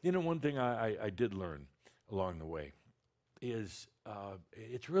 one thing I did learn along the way is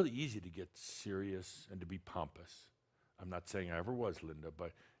it's really easy to get serious and to be pompous. I'm not saying I ever was, Linda,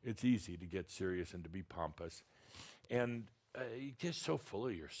 but it's easy to get serious and to be pompous. And you're just so full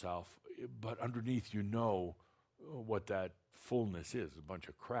of yourself, but underneath what that fullness is, a bunch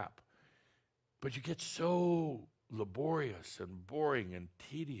of crap. But you get so laborious and boring and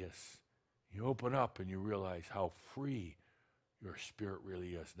tedious. You open up and you realize how free your spirit really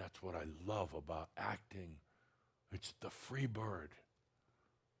is. And that's what I love about acting. It's the free bird.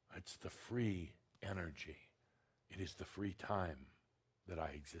 It's the free energy. It is the free time that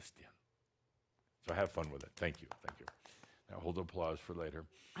I exist in. So have fun with it. Thank you. Thank you. Now hold applause for later.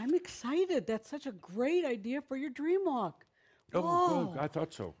 I'm excited. That's such a great idea for your dream walk. Oh, Whoa. good. I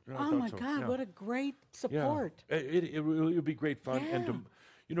thought so. Yeah, I Oh thought my so. God, Yeah. what a great Yeah. support. It'll be great fun. And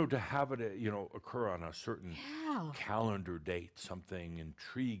Yeah. to have it, occur on a certain Yeah. calendar date, something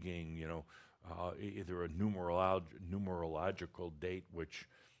intriguing, either a numerological date, which,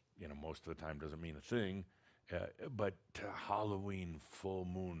 most of the time doesn't mean a thing, but Halloween, full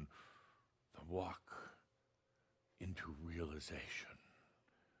moon, the walk into realization.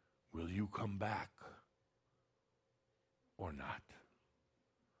 Will you come back or not?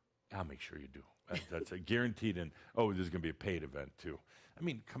 I'll make sure you do. That's a guaranteed. And this is going to be a paid event too. I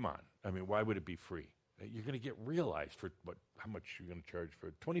mean, come on. I mean, why would it be free? You're going to get realized for how much you're going to charge for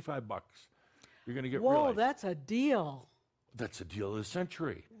it? $25. You're going to get Whoa, realized. that's a deal. That's a deal of the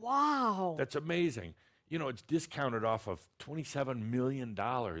century. Wow. That's amazing. It's discounted off of $27 million.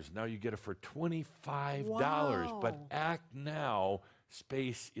 Now you get it for $25. Wow. But act now.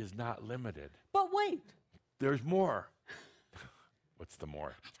 Space is not limited. But wait. There's more. What's the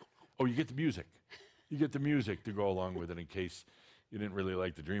more? Oh, you get the music. You get the music to go along with it in case you didn't really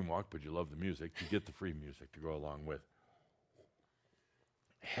like the dream walk, but you love the music. You get the free music to go along with.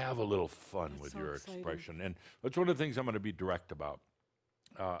 Have a little fun with so your exciting. expression. And that's one of the things I'm going to be direct about.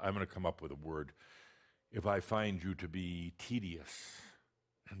 I'm going to come up with a word. If I find you to be tedious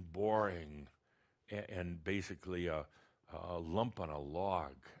and boring and basically a lump on a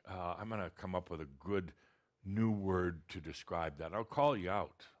log, I'm going to come up with a good new word to describe that. I'll call you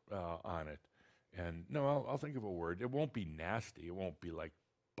out on it. And no, I'll think of a word. It won't be nasty. It won't be like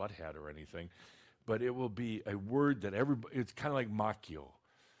butthead or anything. But it will be a word that it's kind of like macchio,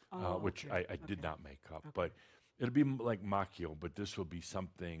 which okay. I did not make up. But it'll be like macchio, but this will be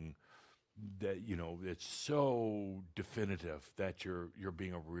something that, it's so definitive that you're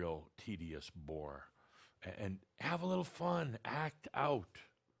being a real tedious bore. And have a little fun. Act out.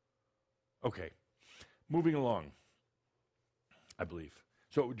 Okay. Moving along, I believe.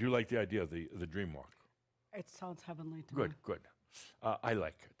 So do you like the idea of the dream walk? It sounds heavenly to me. Good. I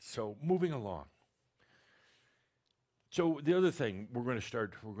like it. So moving along. So the other thing we're going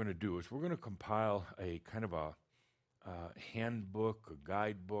to do is we're going to compile a kind of a handbook, a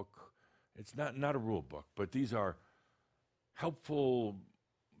guidebook. It's not a rule book, but these are helpful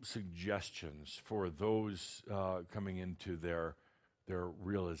suggestions for those coming into their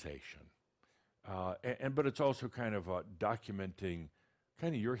realization. But it's also kind of documenting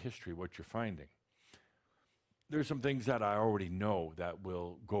kind of your history, what you're finding. There's some things that I already know that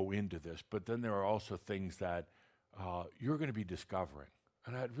will go into this, but then there are also things that you're going to be discovering.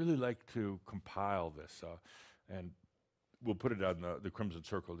 And I'd really like to compile this, and we'll put it on the Crimson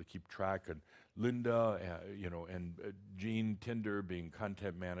Circle to keep track. And Linda, and Jean Tinder being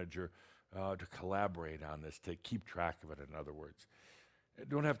content manager, to collaborate on this, to keep track of it, in other words.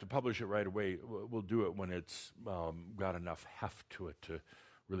 Don't have to publish it right away. We'll do it when it's got enough heft to it to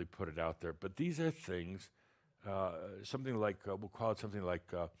really put it out there. But these are things, something like, we'll call it something like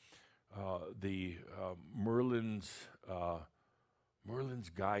the Merlin's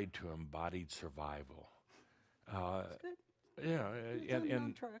Guide to Embodied Survival. Yeah, It's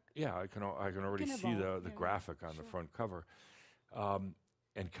on track. yeah, I can already Can see evolve, the yeah, graphic on the front cover. And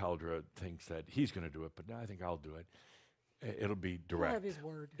Caldra thinks that he's going to do it, but no, I think I'll do it. It'll be He'll direct. have his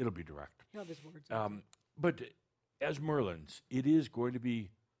word. It'll be direct. He'll have his words. But as Merlins, it is going to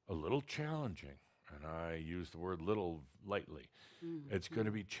be a little challenging, and I use the word little lightly. It's going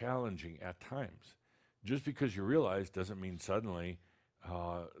to be challenging at times. Just because you realize doesn't mean suddenly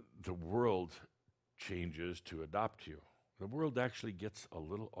the world changes to adopt you. The world actually gets a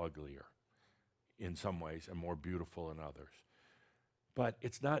little uglier in some ways and more beautiful in others. But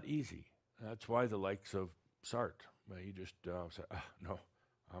it's not easy. That's why the likes of Sartre, he just said, no,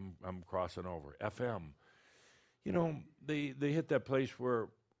 I'm crossing over. FM, you know, they hit that place where,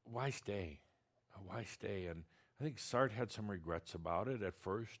 why stay? Why stay? And I think Sartre had some regrets about it at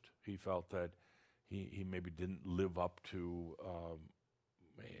first. He felt that he maybe didn't live up to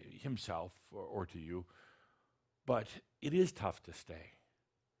himself or to you. But it is tough to stay.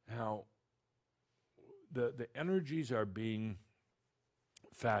 Now, the energies are being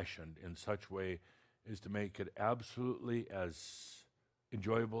fashioned in such way as to make it absolutely as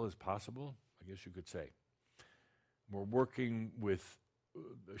enjoyable as possible, I guess you could say. We're working with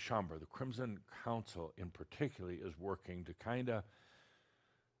the Chambre, the Crimson Council in particular is working to kind of,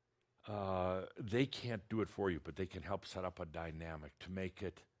 they can't do it for you, but they can help set up a dynamic to make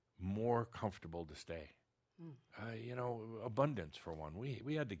it more comfortable to stay. You know, abundance for one.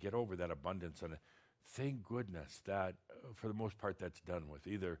 We had to get over that abundance, and thank goodness that for the most part that's done with.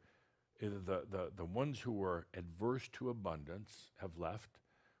 Either the ones who were adverse to abundance have left,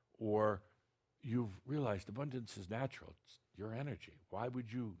 or you've realized abundance is natural. It's your energy. Why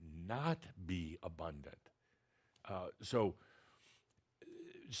would you not be abundant? So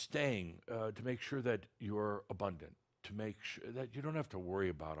staying to make sure that you're abundant, to make sure that you don't have to worry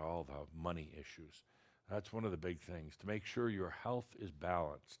about all the money issues. That's one of the big things, to make sure your health is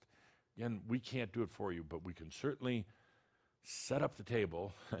balanced. Again, we can't do it for you, but we can certainly set up the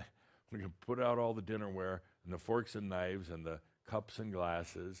table. We can put out all the dinnerware and the forks and knives and the cups and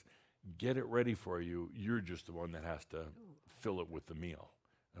glasses, get it ready for you. You're just the one that has to fill it with the meal.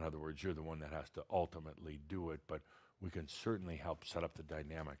 In other words, you're the one that has to ultimately do it, but we can certainly help set up the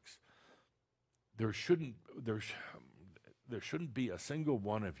dynamics. There shouldn't be a single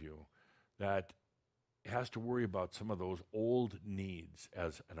one of you that has to worry about some of those old needs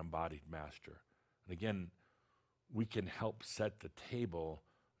as an embodied master. And again, we can help set the table.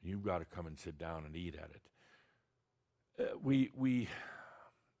 You've got to come and sit down and eat at it.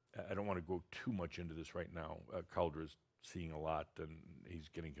 I don't want to go too much into this right now. Caldra's seeing a lot, and he's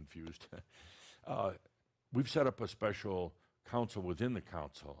getting confused. We've set up a special council within the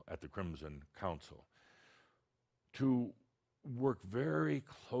council at the Crimson Council to work very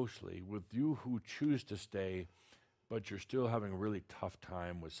closely with you who choose to stay, but you're still having a really tough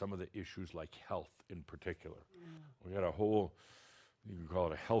time with some of the issues like health in particular. We got a whole, you can call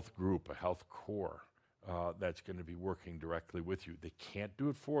it a health group, a health core, that's going to be working directly with you. They can't do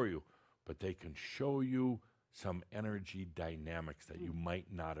it for you, but they can show you some energy dynamics that you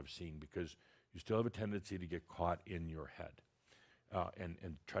might not have seen, because you still have a tendency to get caught in your head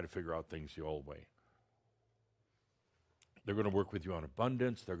and try to figure out things the old way. They're going to work with you on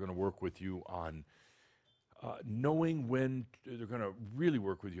abundance. They're going to work with you on knowing when, they're going to really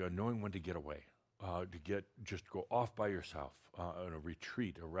work with you on knowing when to get away, just go off by yourself in a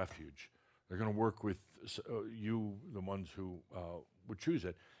retreat, a refuge. They're going to work with you, the ones who would choose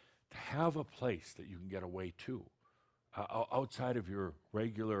it, to have a place that you can get away to, outside of your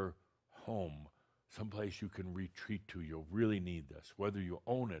regular home, someplace you can retreat to. You'll really need this. Whether you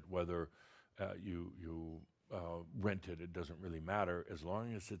own it, whether you rent it doesn't really matter, as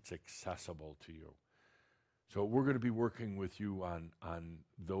long as it's accessible to you. So we're going to be working with you on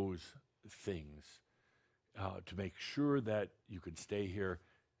those things to make sure that you can stay here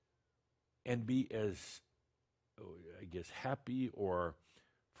and be as, I guess, happy or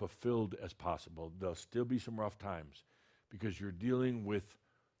fulfilled as possible. There'll still be some rough times because you're dealing with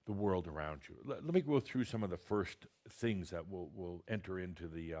the world around you. Let me go through some of the first things that we'll enter into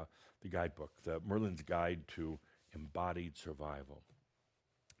the guidebook, the Merlin's Guide to Embodied Survival.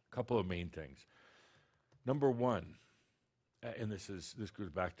 A couple of main things. Number one, and this goes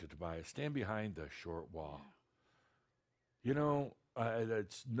back to Tobias, stand behind the short wall. You know,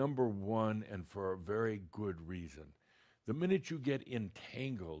 that's number one, and for a very good reason. The minute you get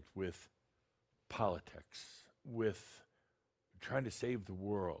entangled with politics, with trying to save the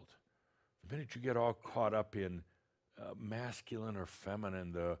world, the minute you get all caught up in masculine or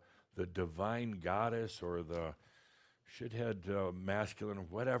feminine, the divine goddess or the shithead masculine or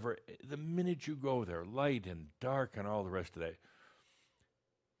whatever, the minute you go there, light and dark and all the rest of that,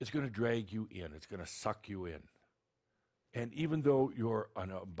 it's going to drag you in. It's going to suck you in. And even though you're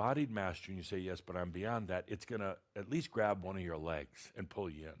an embodied master and you say, yes, but I'm beyond that, it's going to at least grab one of your legs and pull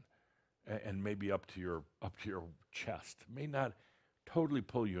you in, and maybe up to your chest. May not totally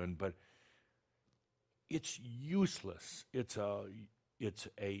pull you in, but it's useless. It's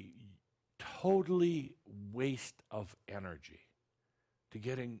a totally waste of energy to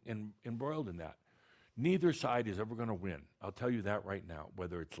getting embroiled in that. Neither side is ever going to win. I'll tell you that right now.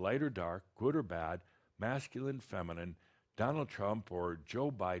 Whether it's light or dark, good or bad, masculine, feminine, Donald Trump or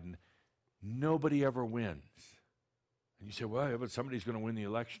Joe Biden, nobody ever wins. And you say, well, yeah, but somebody's going to win the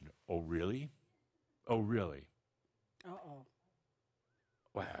election. Oh, really? Oh, really? Uh-oh.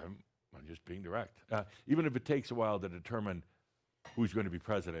 Well, I'm just being direct. Even if it takes a while to determine who's going to be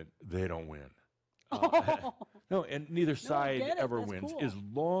president, they don't win. No, and neither side ever That's wins. cool. As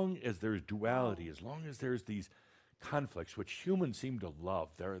long as there's duality, as long as there's these conflicts, which humans seem to love,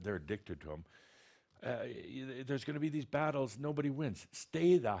 they're addicted to them. There's going to be these battles. Nobody wins.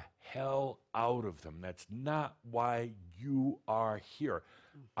 Stay the hell out of them. That's not why you are here.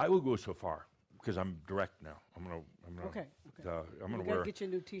 I will go so far because I'm direct now. I'm gonna wear get you a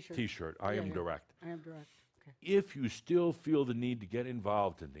new T-shirt. T-shirt. I am direct. I am direct. Okay. If you still feel the need to get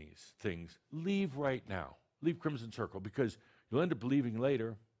involved in these things, leave right now. Leave Crimson Circle, because you'll end up leaving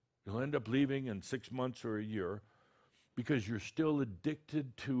later. You'll end up leaving in 6 months or a year because you're still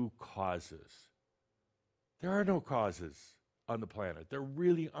addicted to causes. There are no causes on the planet. There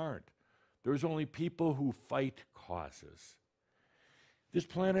really aren't. There's only people who fight causes. This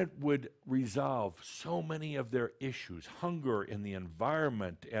planet would resolve so many of their issues, hunger in the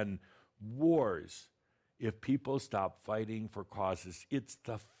environment and wars, if people stop fighting for causes. It's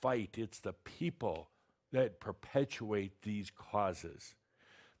the fight, it's the people that perpetuate these causes.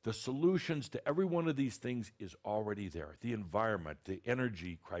 The solutions to every one of these things is already there. The environment, the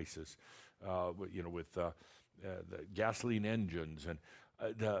energy crisis, with the gasoline engines and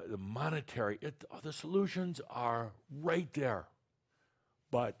the monetary, the solutions are right there.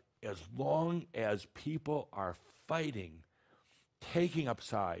 But as long as people are fighting, taking up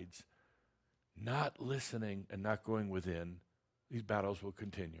sides, not listening and not going within, these battles will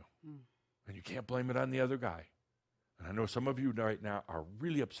continue. And you can't blame it on the other guy. And I know some of you right now are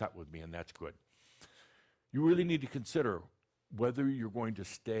really upset with me, and that's good. You really need to consider whether you're going to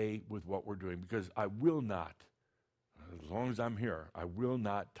stay with what we're doing, because I will not, as long as I'm here, I will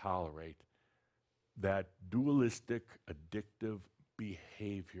not tolerate that dualistic, addictive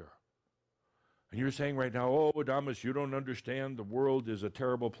behavior. And you're saying right now, oh, Adamus, you don't understand. The world is a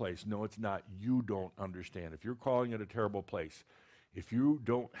terrible place. No, it's not. You don't understand. If you're calling it a terrible place, if you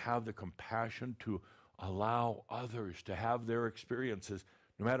don't have the compassion to allow others to have their experiences,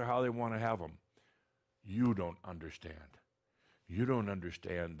 no matter how they want to have them, you don't understand. You don't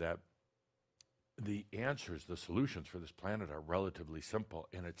understand that the answers, the solutions for this planet are relatively simple,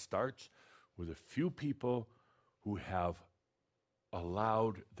 and it starts with a few people who have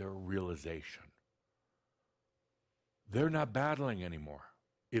allowed their realization. They're not battling anymore.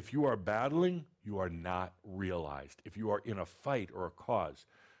 If you are battling, you are not realized. If you are in a fight or a cause,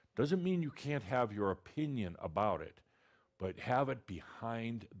 doesn't mean you can't have your opinion about it, but have it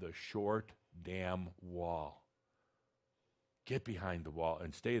behind the short damn wall. Get behind the wall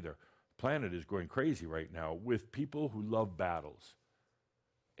and stay there. The planet is going crazy right now with people who love battles.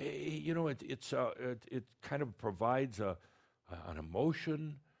 It kind of provides an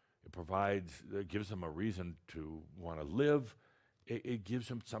emotion. It gives them a reason to want to live. It gives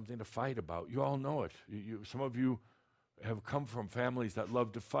them something to fight about. You all know it. Some of you have come from families that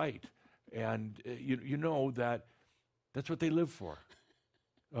love to fight, and you know that's what they live for.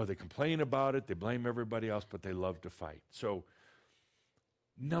 Oh, they complain about it, they blame everybody else, but they love to fight. So,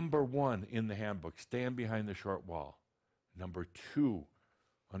 number 1 in the handbook, stand behind the short wall. Number 2,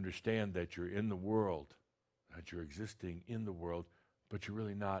 understand that you're in the world, that you're existing in the world, but you're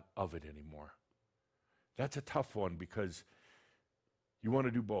really not of it anymore. That's a tough one because you want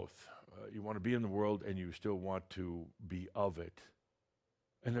to do both. You want to be in the world and you still want to be of it.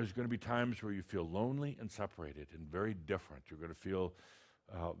 And there's going to be times where you feel lonely and separated and very different. You're going to feel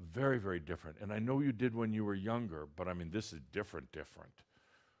very, very different. And I know you did when you were younger, but I mean, this is different.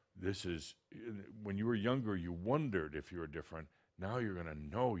 This is, when you were younger, you wondered if you were different. Now you're going to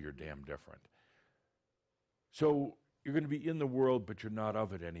know you're damn different. So you're going to be in the world, but you're not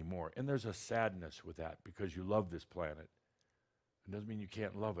of it anymore. And there's a sadness with that because you love this planet. It doesn't mean you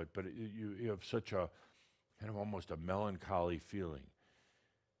can't love it, but you have such a kind of almost a melancholy feeling.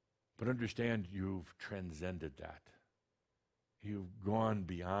 But understand you've transcended that. You've gone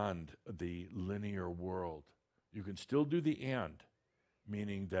beyond the linear world. You can still do the and,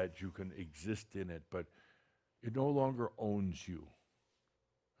 meaning that you can exist in it, but It no longer owns you.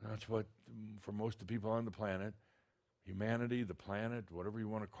 That's what, for most of the people on the planet, humanity, the planet, whatever you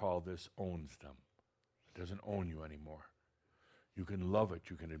want to call this, owns them. It doesn't own you anymore. You can love it.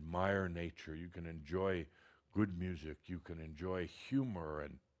 You can admire nature. You can enjoy good music. You can enjoy humor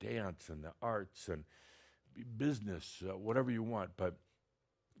and dance and the arts and business, whatever you want, but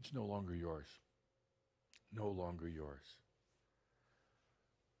it's no longer yours. No longer yours.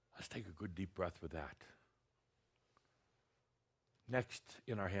 Let's take a good deep breath with that. Next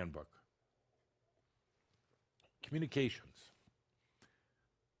in our handbook, communications.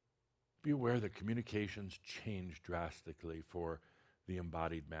 Be aware that communications change drastically for the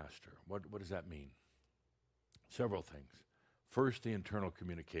embodied master. What does that mean? Several things. First, the internal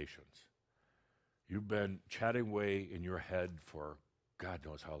communications. You've been chatting away in your head for God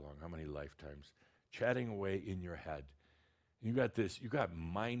knows how long, how many lifetimes, chatting away in your head. You got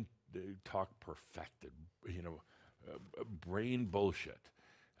mind talk perfected, brain bullshit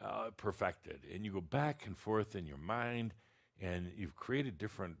perfected. And you go back and forth in your mind, and you've created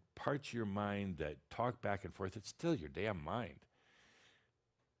different parts of your mind that talk back and forth. It's still your damn mind.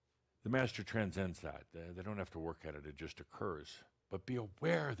 The master transcends that. They don't have to work at it. It just occurs. But be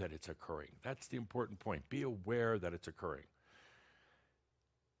aware that it's occurring. That's the important point. Be aware that it's occurring.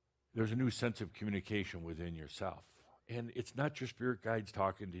 There's a new sense of communication within yourself. And it's not your spirit guides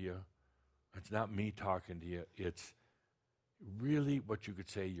talking to you. It's not me talking to you. It's really what you could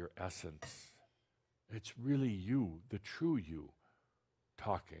say your essence. It's really you, the true you,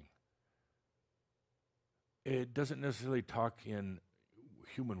 talking. It doesn't necessarily talk in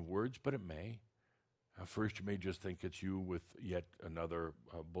human words, but it may. First, you may just think it's you with yet another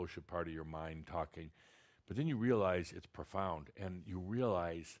bullshit part of your mind talking. But then you realize it's profound, and you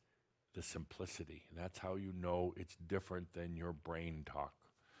realize the simplicity. And that's how you know it's different than your brain talk,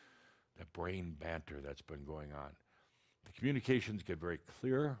 that brain banter that's been going on. The communications get very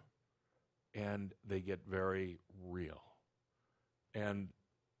clear, and they get very real. And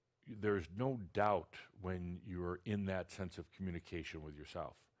there's no doubt when you're in that sense of communication with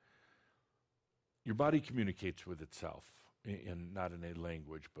yourself. Your body communicates with itself, not in a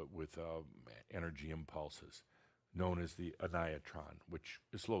language, but with energy impulses, known as the aniatron, which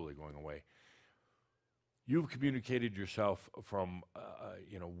is slowly going away. You've communicated yourself from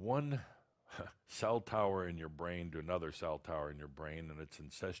one cell tower in your brain to another cell tower in your brain, and its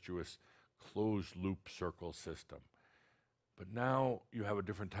incestuous closed-loop circle system. But now you have a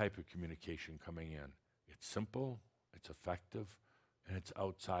different type of communication coming in. It's simple, it's effective, and it's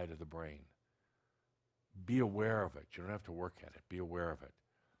outside of the brain. Be aware of it. You don't have to work at it. Be aware of it.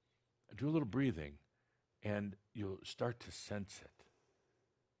 Do a little breathing, and you'll start to sense it.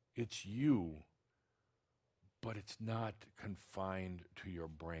 It's you, but it's not confined to your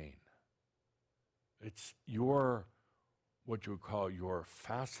brain. It's your, what you would call your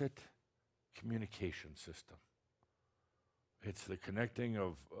facet communication system. It's the connecting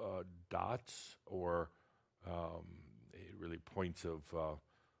of dots or really points of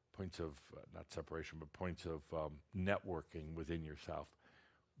not separation, but points of networking within yourself,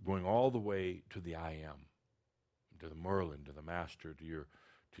 going all the way to the I am, to the Merlin, to the master,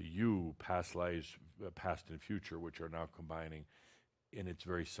 to you, past lives, past and future, which are now combining. And it's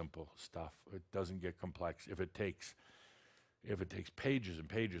very simple stuff. It doesn't get complex. If it takes pages and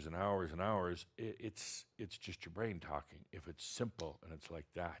pages and hours, it's just your brain talking. If it's simple and it's like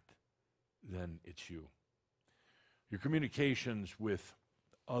that, then it's you. Your communications with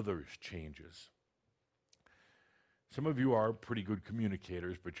others changes. Some of you are pretty good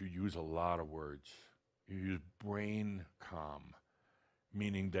communicators, but you use a lot of words. You use brain comm,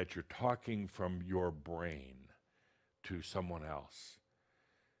 meaning that you're talking from your brain to someone else.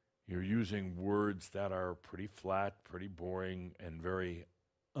 You're using words that are pretty flat, pretty boring, and very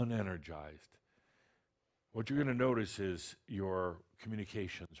unenergized. What you're going to notice is your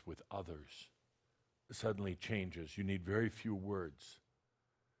communications with others suddenly changes. You need very few words.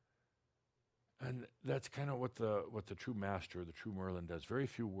 And that's kind of what the true master, the true Merlin does. Very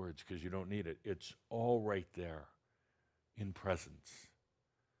few words because you don't need it. It's all right there in presence.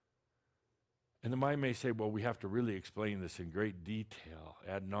 And the mind may say, well, we have to really explain this in great detail,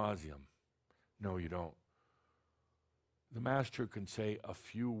 ad nauseum. No, you don't. The master can say a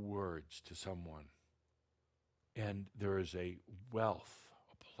few words to someone, and there is a wealth,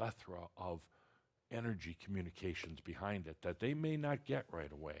 a plethora of energy communications behind it that they may not get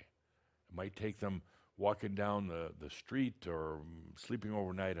right away. It might take them walking down the street or sleeping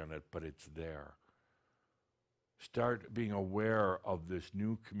overnight on it, but it's there. Start being aware of this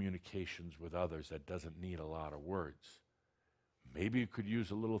new communications with others that doesn't need a lot of words. Maybe you could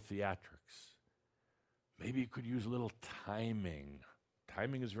use a little theatrics. Maybe you could use a little timing.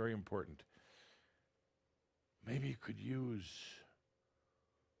 Timing is very important. Maybe you could use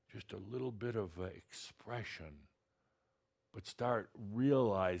just a little bit of expression, but start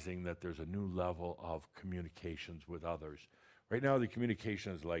realizing that there's a new level of communications with others. Right now, the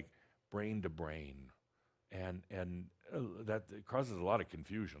communication is like brain to brain, and that causes a lot of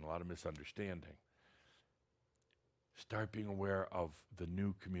confusion, a lot of misunderstanding. Start being aware of the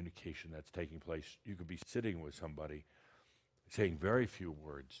new communication that's taking place. You could be sitting with somebody, saying very few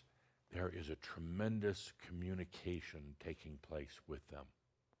words. There is a tremendous communication taking place with them.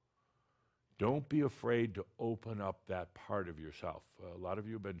 Don't be afraid to open up that part of yourself. A lot of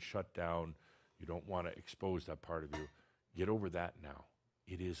you have been shut down. You don't want to expose that part of you. Get over that now.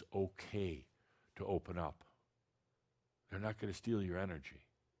 It is okay to open up. They're not going to steal your energy.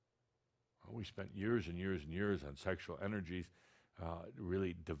 Well, we spent years and years and years on sexual energies,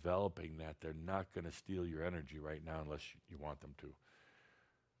 really developing that. They're not going to steal your energy right now unless you want them to.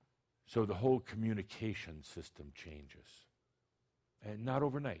 So the whole communication system changes. And not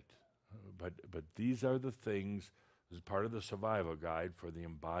overnight. But these are the things, as part of the survival guide for the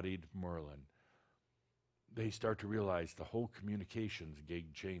embodied Merlin. They start to realize the whole communications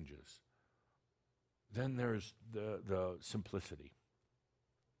gig changes. Then there's the simplicity.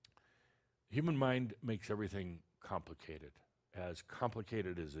 Human mind makes everything complicated as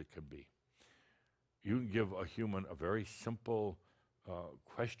it can be. You can give a human a very simple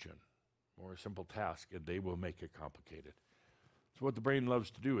question or a simple task, and they will make it complicated. So what the brain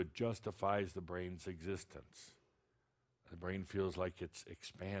loves to do, it justifies the brain's existence. The brain feels like it's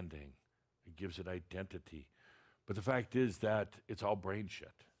expanding. It gives it identity. But the fact is that it's all brain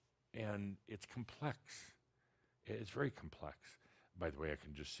shit. And it's complex. It's very complex. By the way, I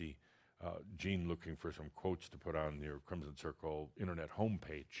can just see Gene looking for some quotes to put on your Crimson Circle internet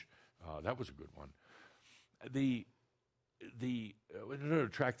homepage. That was a good one. It'll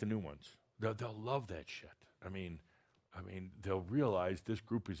attract the new ones. They'll love that shit. I mean, they'll realize this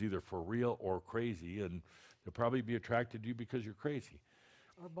group is either for real or crazy, and they'll probably be attracted to you because you're crazy.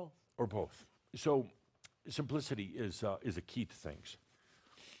 Or both. Or both. So simplicity is a key to things.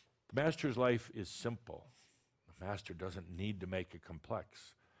 The master's life is simple. The master doesn't need to make it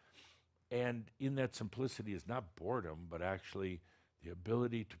complex. And in that simplicity is not boredom, but actually the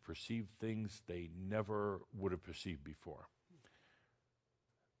ability to perceive things they never would have perceived before.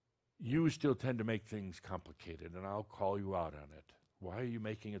 You still tend to make things complicated, and I'll call you out on it. Why are you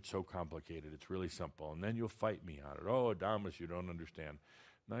making it so complicated? It's really simple. And then you'll fight me on it. Oh, Adamus, you don't understand.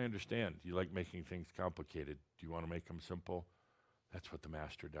 And I understand. You like making things complicated. Do you want to make them simple? That's what the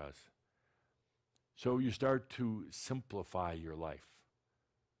master does. So you start to simplify your life.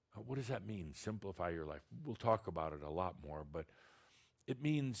 What does that mean, simplify your life? We'll talk about it a lot more, but it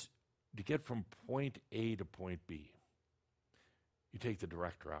means to get from point A to point B. You take the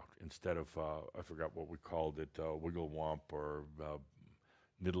direct route instead of, I forgot what we called it, wiggle womp or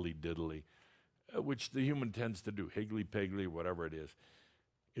niddly diddly, which the human tends to do, higgly piggly, whatever it is.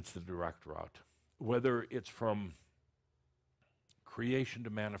 It's the direct route. Whether it's from creation to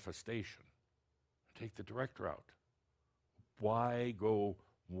manifestation, take the direct route. Why go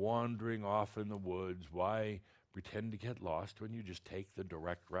wandering off in the woods? Why pretend to get lost when you just take the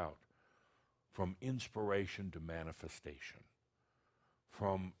direct route? From inspiration to manifestation.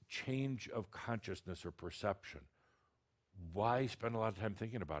 From change of consciousness or perception. Why spend a lot of time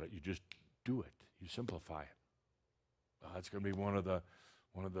thinking about it? You just do it. You simplify it. It's going to be one of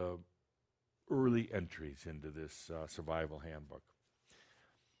the early entries into this survival handbook.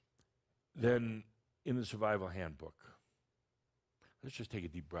 Then, in the survival handbook, let's just take a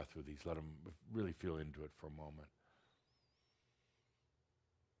deep breath with these. Let them really feel into it for a moment.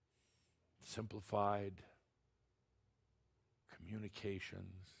 Simplified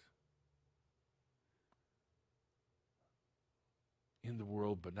communications in the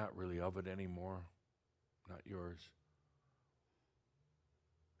world, but not really of it anymore. Not yours.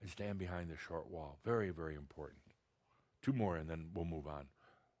 And stand behind the short wall. Very, very important. 2 more and then we'll move on.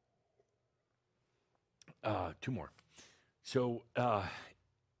 2 more. So,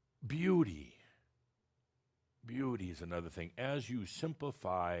 beauty. Beauty is another thing. As you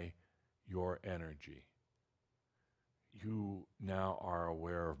simplify your energy, you now are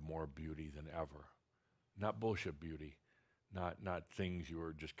aware of more beauty than ever. Not bullshit beauty, not things you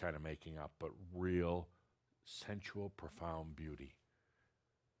were just kind of making up, but real, sensual, profound beauty.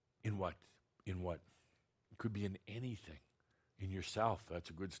 In what? In what? It could be in anything. In yourself, that's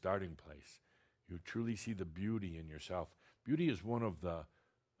a good starting place. You truly see the beauty in yourself. Beauty is one of the,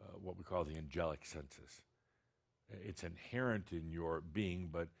 what we call the angelic senses. It's inherent in your being,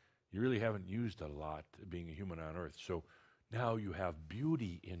 but You really haven't used a lot being a human on earth. So now you have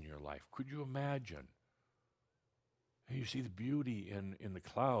beauty in your life. Could you imagine? And you see the beauty in the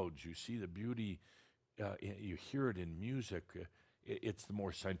clouds. You see the beauty, you hear it in music. It's the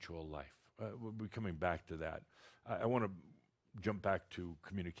more sensual life. We'll be coming back to that. I want to jump back to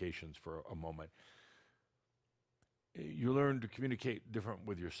communications for a moment. You learn to communicate different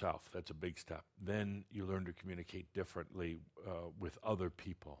with yourself. That's a big step. Then you learn to communicate differently with other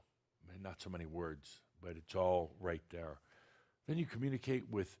people. I mean, not so many words, but it's all right there. Then you communicate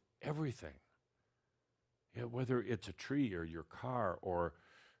with everything. Yeah, whether it's a tree or your car or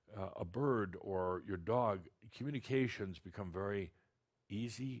a bird or your dog, communications become very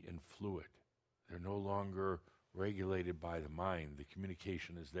easy and fluid. They're no longer regulated by the mind. The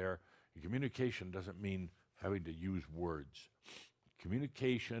communication is there. And communication doesn't mean having to use words.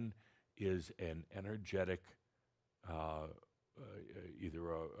 Communication is an energetic,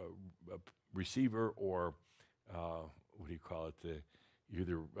 either a receiver or what do you call it?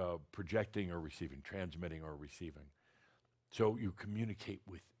 Either projecting or receiving, transmitting or receiving. So you communicate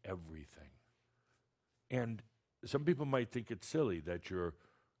with everything. And some people might think it's silly that you're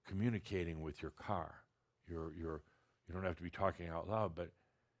communicating with your car. You don't have to be talking out loud, but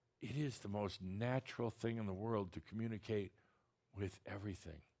it is the most natural thing in the world to communicate with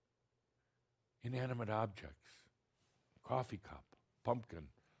everything. Inanimate objects, coffee cup, pumpkin,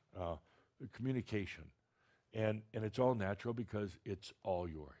 communication. And it's all natural because it's all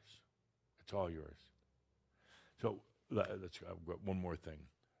yours. It's all yours. So I've got one more thing.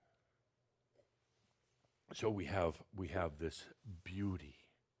 So we have this beauty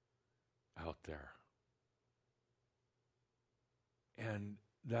out there. And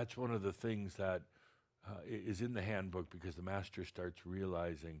that's one of the things that is in the handbook, because the master starts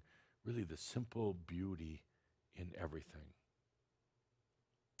realizing really the simple beauty in everything.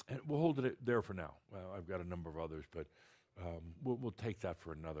 And we'll hold it there for now. Well, I've got a number of others, but we'll take that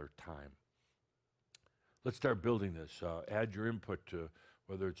for another time. Let's start building this. Add your input to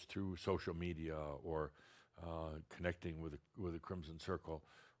whether it's through social media or connecting with the Crimson Circle.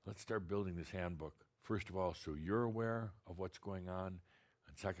 Let's start building this handbook. First of all, so you're aware of what's going on.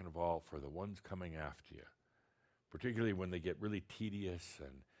 And second of all, for the ones coming after you, particularly when they get really tedious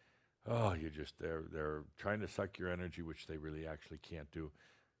and they're trying to suck your energy, which they really actually can't do.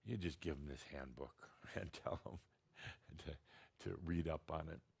 You just give them this handbook and tell them to read up on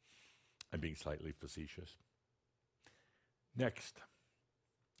it. I'm being slightly facetious. Next,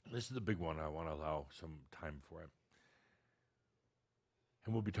 this is the big one. I want to allow some time for it.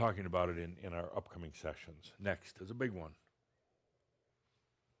 And we'll be talking about it in our upcoming sessions. Next is a big one.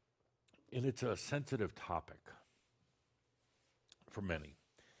 And it's a sensitive topic for many.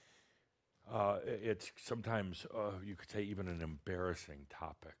 It's sometimes, you could say, even an embarrassing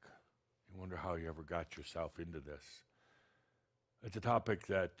topic. You wonder how you ever got yourself into this. It's a topic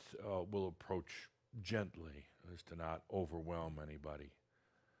that we'll approach gently as to not overwhelm anybody.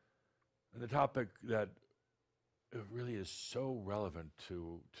 And the topic that really is so relevant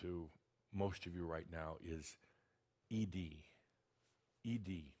to most of you right now is ED.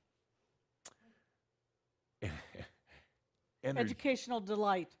 ED. Educational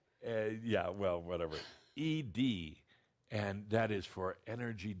delight. Yeah, well, whatever. ED, and that is for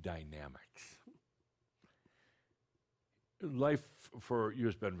energy dynamics. Life for you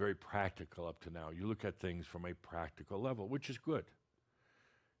has been very practical up to now. You look at things from a practical level, which is good.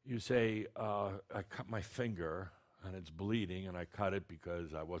 You say, I cut my finger and it's bleeding, and I cut it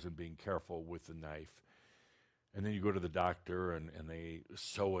because I wasn't being careful with the knife. And then you go to the doctor and they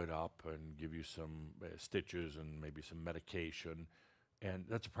sew it up and give you some stitches and maybe some medication. And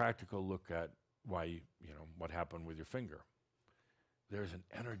that's a practical look at why, what happened with your finger. There's an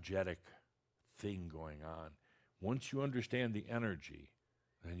energetic thing going on. Once you understand the energy,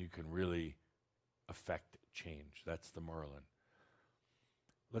 then you can really affect change. That's the Merlin.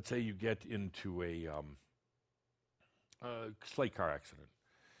 Let's say you get into a sleigh car accident.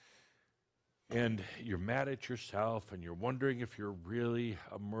 And you're mad at yourself, and you're wondering if you're really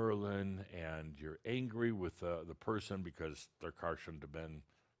a Merlin, and you're angry with the person because their car shouldn't have been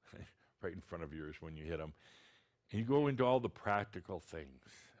right in front of yours when you hit them. And you go into all the practical things.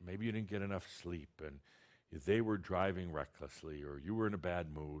 Maybe you didn't get enough sleep, and they were driving recklessly, or you were in a bad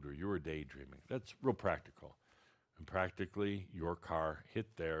mood, or you were daydreaming. That's real practical. And practically, your car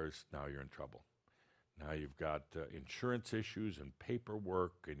hit theirs, now you're in trouble. Now you've got insurance issues and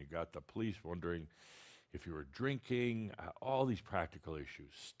paperwork, and you got the police wondering if you were drinking, all these practical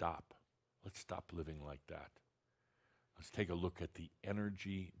issues. Stop. Let's stop living like that. Let's take a look at the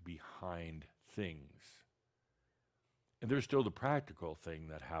energy behind things. And there's still the practical thing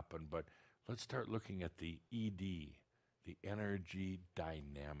that happened, but let's start looking at the ED, the energy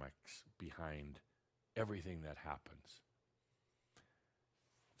dynamics behind everything that happens.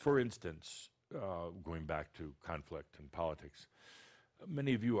 For instance, going back to conflict and politics,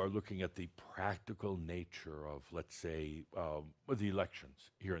 many of you are looking at the practical nature of, let's say, the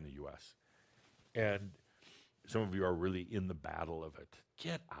elections here in the U.S. And some of you are really in the battle of it.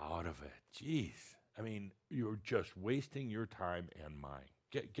 Get out of it. Jeez. I mean, you're just wasting your time and mine.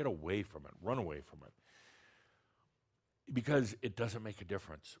 Get away from it. Run away from it. Because it doesn't make a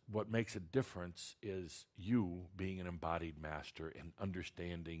difference. What makes a difference is you being an embodied master and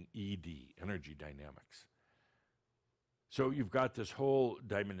understanding ED, energy dynamics. So you've got this whole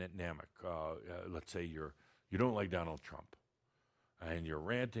dynamic. Let's say you don't like Donald Trump, and you're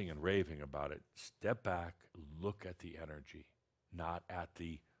ranting and raving about it. Step back, look at the energy, not at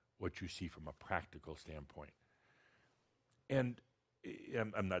what you see from a practical standpoint. And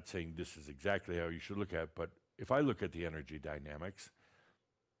I'm not saying this is exactly how you should look at it, but if I look at the energy dynamics,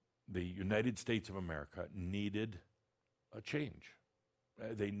 the United States of America needed a change.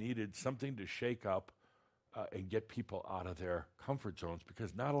 They needed something to shake up and get people out of their comfort zones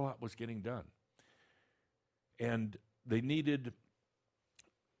because not a lot was getting done. And they needed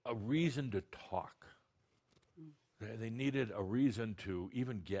a reason to talk. They needed a reason to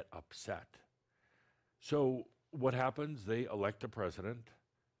even get upset. So what happens? They elect a president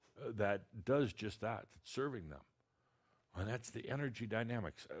that does just that, that's serving them. And that's the energy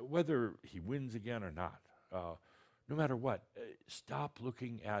dynamics. Whether he wins again or not, no matter what, stop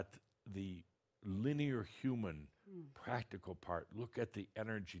looking at the linear human practical part. Look at the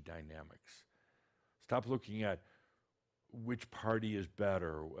energy dynamics. Stop looking at which party is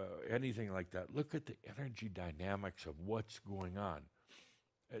better, anything like that. Look at the energy dynamics of what's going on.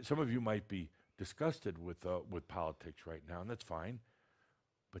 Some of you might be disgusted with politics right now, and that's fine.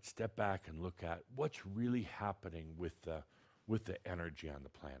 But step back and look at what's really happening with the energy on the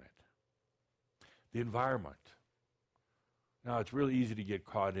planet. The environment. Now, it's really easy to get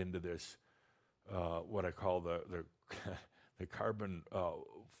caught into this, what I call the the carbon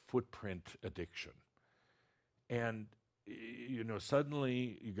footprint addiction. And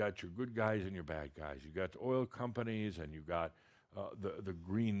suddenly you got your good guys and your bad guys. You got the oil companies and you got the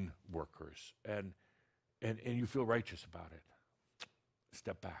green workers, and you feel righteous about it.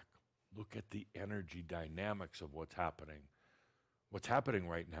 Step back. Look at the energy dynamics of what's happening. What's happening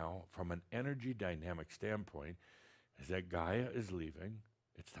right now from an energy dynamic standpoint is that Gaia is leaving.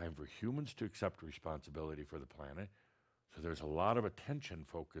 It's time for humans to accept responsibility for the planet. So there's a lot of attention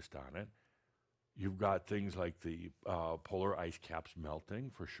focused on it. You've got things like the polar ice caps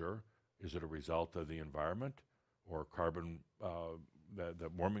melting, for sure. Is it a result of the environment or carbon, the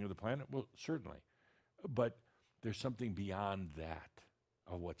warming of the planet? Well, certainly. But there's something beyond that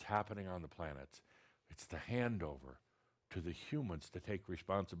of what's happening on the planet. It's the handover to the humans to take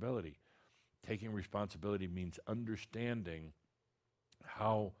responsibility. Taking responsibility means understanding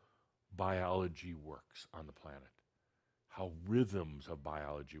how biology works on the planet, how rhythms of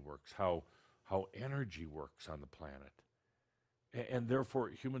biology works, how energy works on the planet. And therefore,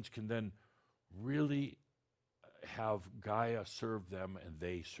 humans can then really have Gaia serve them and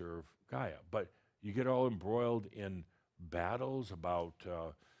they serve Gaia. But you get all embroiled in battles about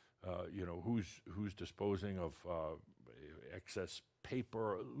who's disposing of excess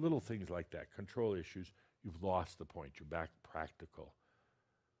paper, little things like that, control issues. You've lost the point. You're back practical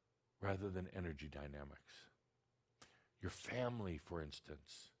rather than energy dynamics. Your family, for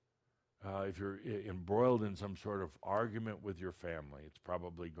instance. If you're embroiled in some sort of argument with your family, it's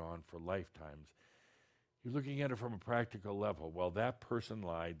probably gone for lifetimes. You're looking at it from a practical level. Well, that person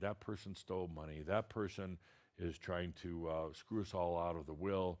lied, that person stole money, that person is trying to screw us all out of the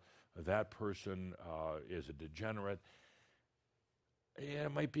will, that person is a degenerate. Yeah,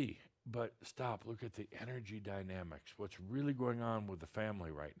 it might be, but stop, look at the energy dynamics, what's really going on with the family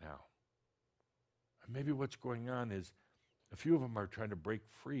right now. And maybe what's going on is a few of them are trying to break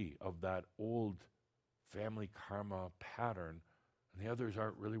free of that old family karma pattern, and the others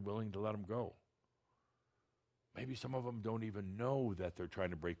aren't really willing to let them go. Maybe some of them don't even know that they're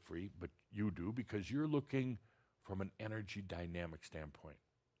trying to break free, but you do because you're looking from an energy dynamic standpoint.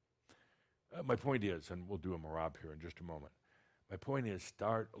 My point is, and we'll do a Marab here in just a moment, my point is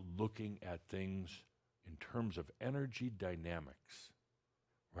start looking at things in terms of energy dynamics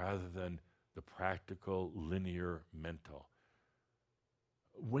rather than the practical, linear, mental.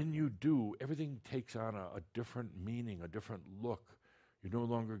 When you do, everything takes on a different meaning, a different look. You no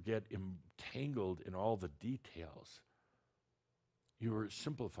longer get entangled in all the details. You're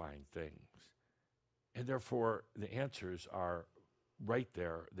simplifying things. And therefore, the answers are right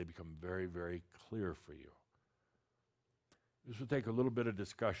there. They become very, very clear for you. This will take a little bit of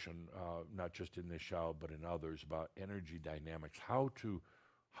discussion, not just in this show, but in others, about energy dynamics, how to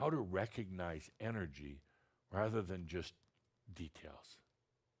recognize energy rather than just details.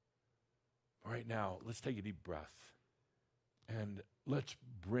 Right now, let's take a deep breath, and let's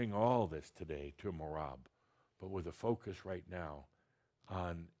bring all this today to Morab, but with a focus right now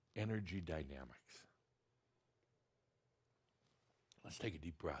on energy dynamics. Let's take a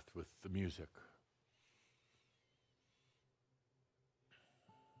deep breath with the music.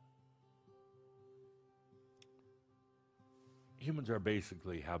 Humans have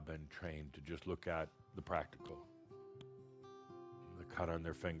been trained to just look at the practical, the cut on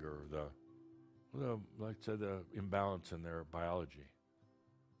their finger, the imbalance in their biology.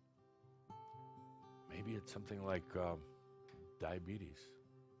 Maybe it's something like diabetes.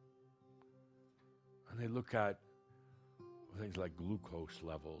 And they look at things like glucose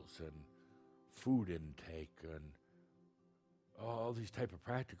levels and food intake and all these type of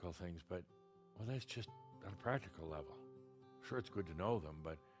practical things, but, well, that's just on a practical level. Sure, it's good to know them,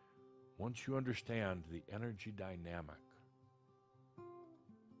 but once you understand the energy dynamic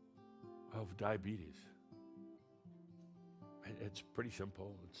of diabetes, it's pretty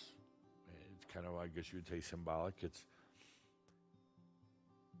simple. It's kind of, I guess you would say, symbolic. It's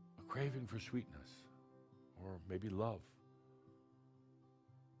a craving for sweetness, or maybe love.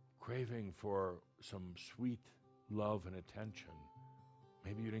 Craving for some sweet love and attention.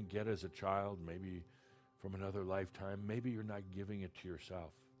 Maybe you didn't get as a child, maybe from another lifetime, maybe you're not giving it to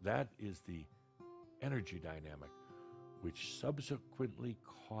yourself. That is the energy dynamic, which subsequently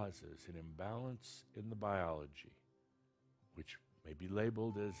causes an imbalance in the biology, which may be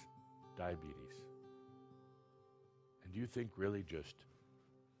labeled as diabetes. And do you think really just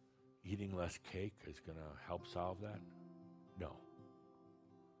eating less cake is going to help solve that? No.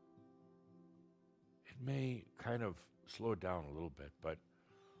 It may kind of slow it down a little bit, but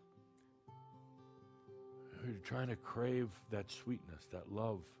you're trying to crave that sweetness, that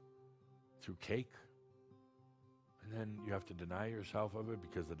love through cake, and then you have to deny yourself of it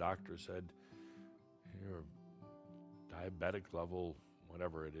because the doctor said your diabetic level,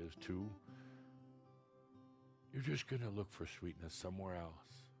 whatever it is, 2, you're just going to look for sweetness somewhere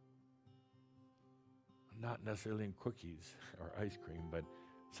else. Not necessarily in cookies or ice cream, but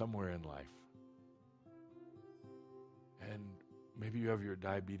somewhere in life. And maybe you have your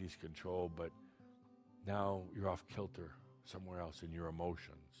diabetes control, but now you're off kilter somewhere else in your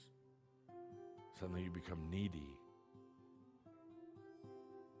emotions. Suddenly you become needy,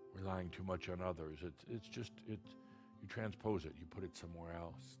 relying too much on others. You transpose it, you put it somewhere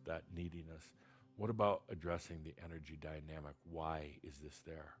else, that neediness. What about addressing the energy dynamic? Why is this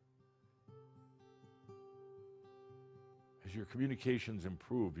there? As your communications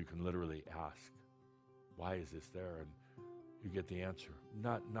improve, you can literally ask, why is this there? And you get the answer.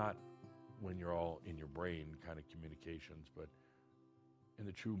 Not when you're all in your brain kind of communications, but in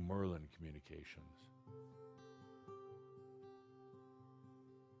the true Merlin communications.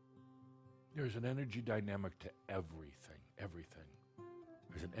 There's an energy dynamic to everything.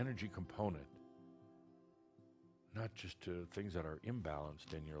 There's an energy component, not just to things that are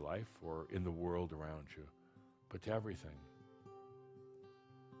imbalanced in your life or in the world around you, but to everything.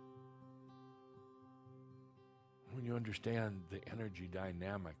 When you understand the energy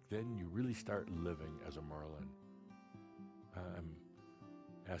dynamic, then you really start living as a Merlin. I'm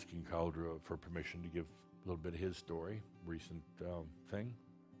asking Caldra for permission to give a little bit of his story, recent thing.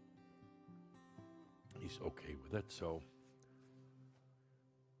 He's okay with it, so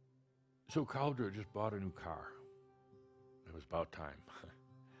Caldra just bought a new car. It was about time.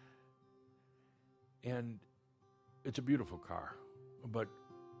 And it's a beautiful car, but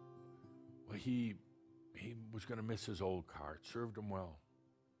he was going to miss his old car. It served him well.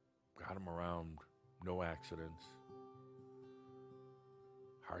 Got him around, no accidents.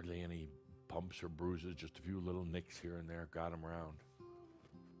 Hardly any bumps or bruises, just a few little nicks here and there. Got him around.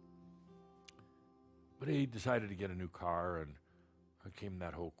 But he decided to get a new car, and came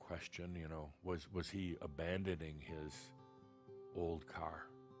that whole question, was he abandoning his old car?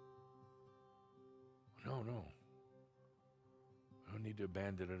 No. You don't need to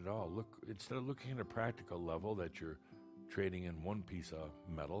abandon it at all. Look, instead of looking at a practical level that you're trading in one piece of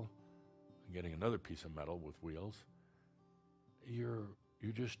metal and getting another piece of metal with wheels, you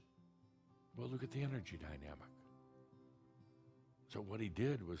just look at the energy dynamic. So what he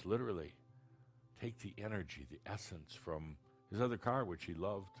did was literally take the energy, the essence from his other car, which he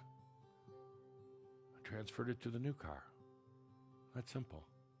loved, and transferred it to the new car. That's simple.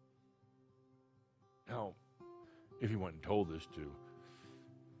 Now, if he went and told this to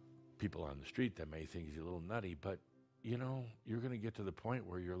people on the street, that may think he's a little nutty, but you know, you're going to get to the point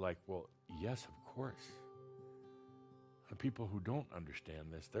where you're like, well, yes, of course. The people who don't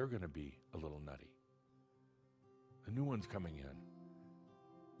understand this, they're going to be a little nutty. The new ones coming in,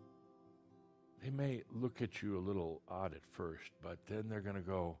 they may look at you a little odd at first, but then they're going to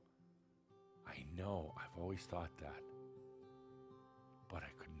go, I know, I've always thought that, but I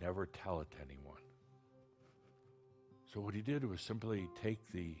could never tell it to anyone. So what he did was simply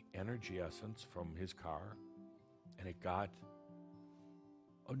take the energy essence from his car, and it got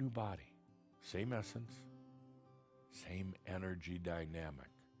a new body. Same essence, same energy dynamic.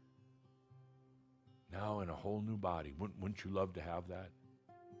 Now in a whole new body. Wouldn't you love to have that?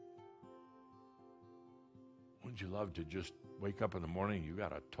 Wouldn't you love to just wake up in the morning, you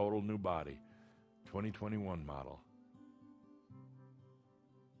got a total new body, 2021 model?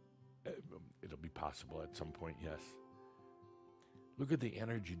 It'll be possible at some point, yes. Look at the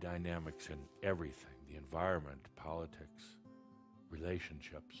energy dynamics in everything, the environment, politics,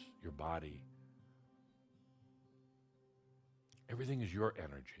 relationships, your body. Everything is your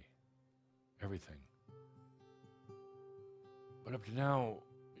energy, everything. But up to now,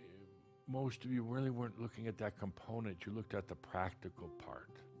 most of you really weren't looking at that component. You looked at the practical part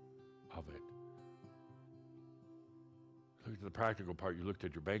of it. You looked at the practical part. You looked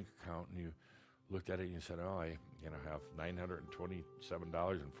at your bank account and you looked at it and you said, oh, I have $927.42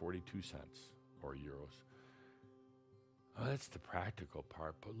 or euros. Oh, that's the practical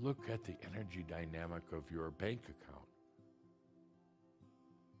part. But look at the energy dynamic of your bank account.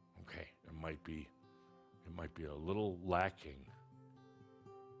 Okay, it might be a little lacking.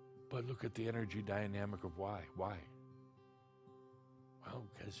 But look at the energy dynamic of why. Why? Well,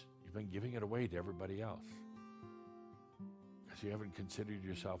 because you've been giving it away to everybody else. Because you haven't considered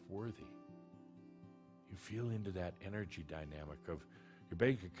yourself worthy. You feel into that energy dynamic of your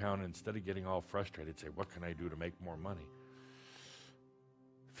bank account. Instead of getting all frustrated, say, what can I do to make more money?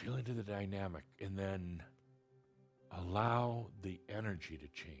 Feel into the dynamic and then allow the energy to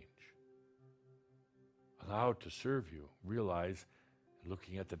change. Allow it to serve you. Realize,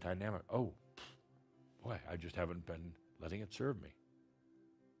 looking at the dynamic, oh, boy, I just haven't been letting it serve me.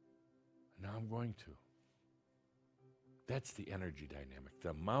 And now I'm going to. That's the energy dynamic.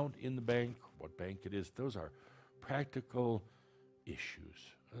 The amount in the bank, what bank it is, those are practical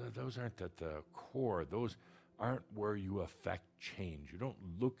issues. Those aren't at the core. Those aren't where you affect change. You don't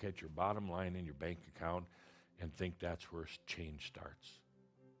look at your bottom line in your bank account and think that's where change starts.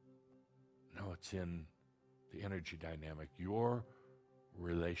 No, it's in the energy dynamic, your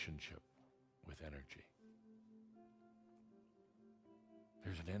relationship with energy.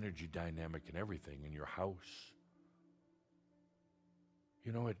 There's an energy dynamic in everything, in your house.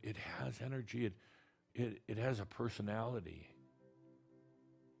 You know, it has energy. It has a personality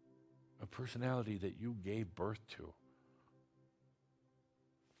that you gave birth to.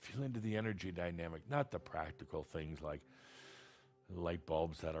 Feel into the energy dynamic, not the practical things like light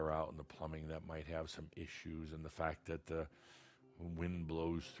bulbs that are out and the plumbing that might have some issues, and the fact that the wind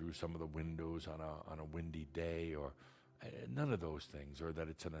blows through some of the windows on a windy day, or none of those things, or that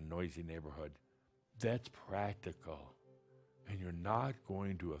it's in a noisy neighborhood. That's practical, and you're not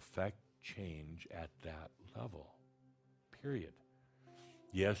going to affect change at that level, period.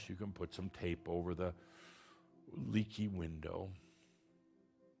 Yes, you can put some tape over the leaky window.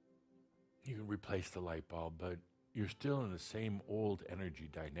 You can replace the light bulb, but you're still in the same old energy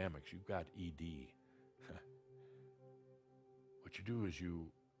dynamics. You've got ED. What you do is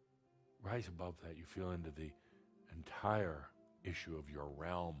you rise above that. You feel into the entire issue of your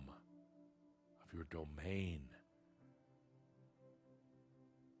realm, of your domain.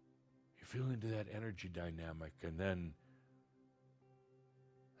 You feel into that energy dynamic, and then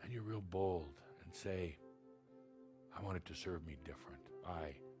you're real bold and say, I want it to serve me different.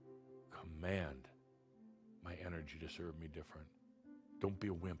 I command my energy to serve me different. Don't be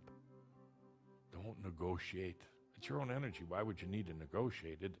a wimp. Don't negotiate. It's your own energy. Why would you need to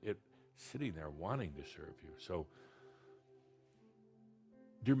negotiate? It's sitting there wanting to serve you. So,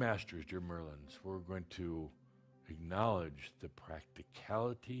 dear masters, dear Merlins, we're going to acknowledge the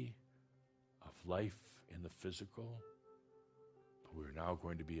practicality of life in the physical, but we're now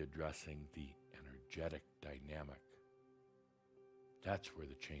going to be addressing the energetic dynamic. That's where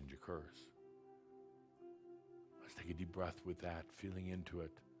the change occurs. Let's take a deep breath with that, feeling into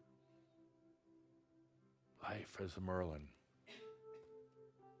it. Life as a Merlin.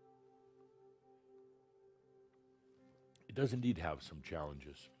 It does indeed have some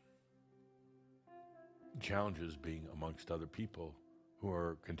challenges. Challenges being amongst other people who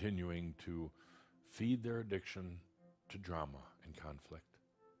are continuing to feed their addiction to drama and conflict.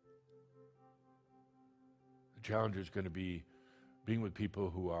 The challenge is going to be being with people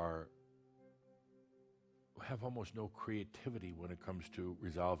who have almost no creativity when it comes to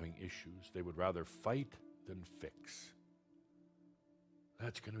resolving issues. They would rather fight than fix.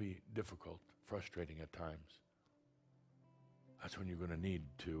 That's going to be difficult, frustrating at times. That's when you're going to need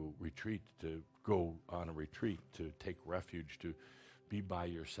to retreat, to go on a retreat, to take refuge, to be by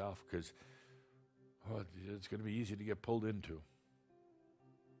yourself, because it's going to be easy to get pulled into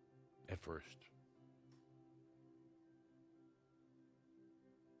at first.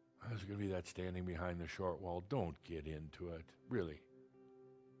 There's going to be that standing behind the short wall. Don't get into it, really.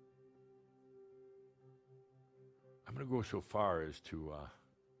 I'm going to go so far as to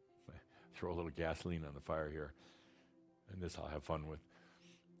throw a little gasoline on the fire here, and this I'll have fun with.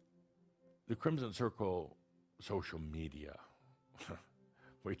 The Crimson Circle social media.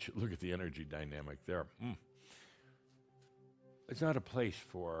 Wait, look at the energy dynamic there. It's not a place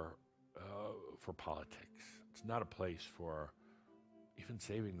for politics. It's not a place for even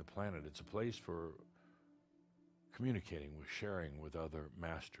saving the planet. It's a place for communicating with, sharing with other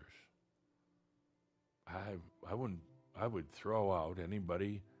masters. I would throw out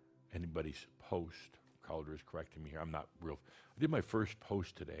anybody's post. Calder is correcting me here. I'm not real. I did my first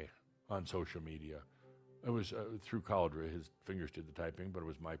post today on social media. It was through Calder. His fingers did the typing, but it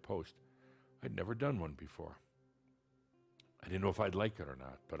was my post. I'd never done one before. I didn't know if I'd like it or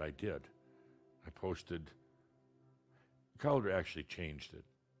not, but I did. I posted. Calder actually changed it,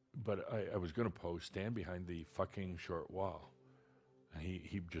 but I was going to post "Stand behind the fucking short wall," and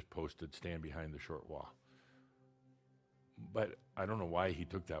he just posted "Stand behind the short wall." But I don't know why he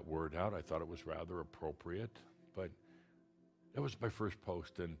took that word out. I thought it was rather appropriate, but that was my first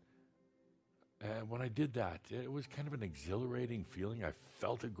post, and when I did that, it was kind of an exhilarating feeling. I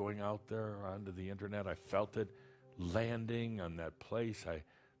felt it going out there onto the internet. I felt it landing on that place. I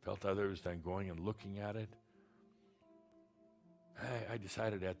felt others then going and looking at it. I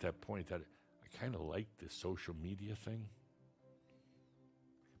decided at that point that I kind of liked this social media thing.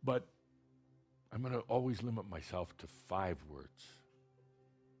 But I'm going to always limit myself to 5 words.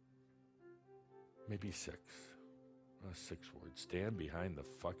 Maybe 6. 6 words. Stand behind the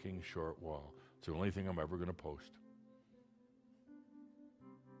fucking short wall. It's the only thing I'm ever going to post.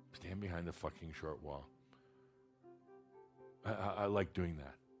 Stand behind the fucking short wall. I like doing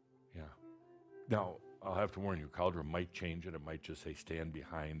that. Yeah. Now, I'll have to warn you, Calder might change it. It might just say stand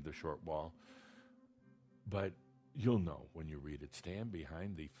behind the short wall. But you'll know when you read it. Stand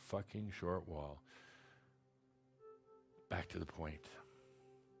behind the fucking short wall. Back to the point.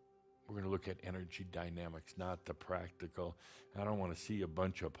 We're going to look at energy dynamics, not the practical. I don't want to see a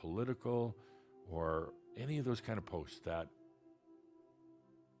bunch of political or any of those kind of posts that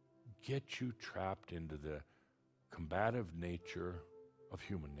get you trapped into the combative nature of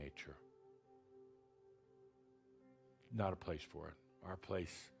human nature. Not a place for it. Our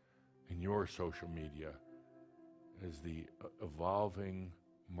place in your social media is the evolving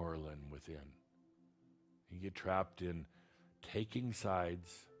Merlin within. You get trapped in taking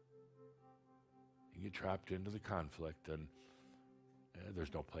sides. You get trapped into the conflict, and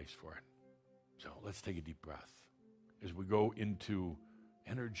there's no place for it. So let's take a deep breath as we go into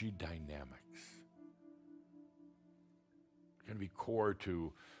energy dynamics. It's going to be core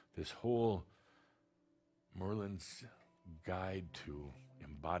to this whole Merlin's guide to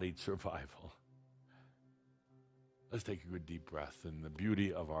embodied survival. Let's take a good deep breath in the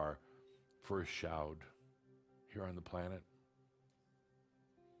beauty of our first shroud here on the planet.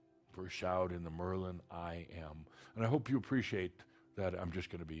 First shroud in the Merlin I am. And I hope you appreciate that I'm just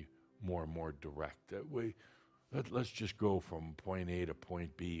going to be more and more direct. That let's just go from point A to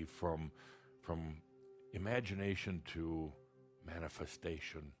point B, from imagination to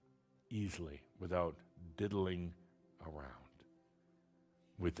manifestation easily without diddling around.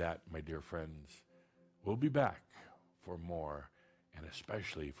 With that, my dear friends, we'll be back for more, and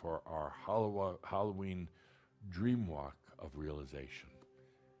especially for our Halloween dream walk of realization.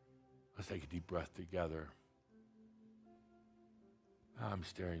 Let's take a deep breath together. I'm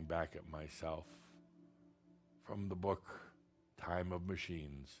staring back at myself from the book Time of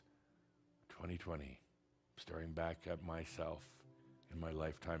Machines 2020. Staring back at myself in my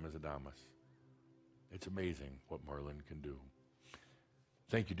lifetime as Adamus. It's amazing what Merlin can do.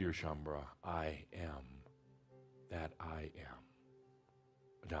 Thank you, dear Shambhala. I am that I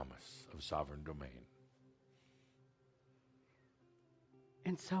am. Adamus of Sovereign Domain.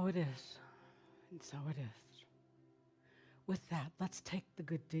 And so it is. And so it is. With that, let's take the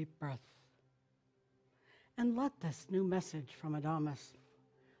good deep breath. And let this new message from Adamus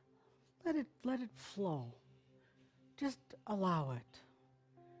let it flow. Just allow it.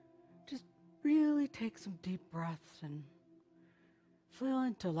 Just really take some deep breaths and feel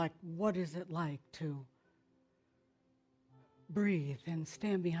into like, what is it like to breathe and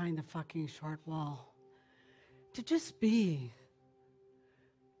stand behind the fucking short wall? To just be.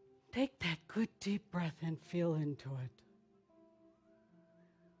 Take that good deep breath and feel into it.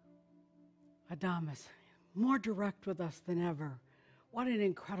 Adamus, more direct with us than ever. What an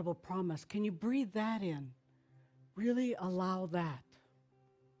incredible promise. Can you breathe that in? Really allow that.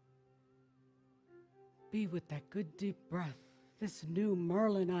 Be with that good deep breath. This new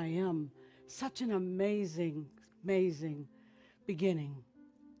Merlin I am. Such an amazing, amazing beginning.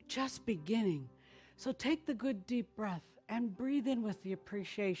 Just beginning. So take the good deep breath and breathe in with the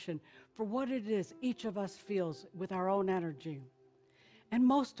appreciation for what it is each of us feels with our own energy. And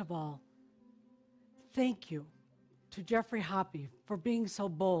most of all, thank you to Jeffrey Hoppe for being so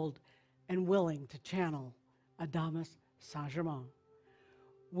bold and willing to channel Adamus Saint-Germain.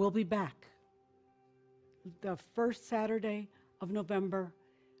 We'll be back. The first Saturday of November,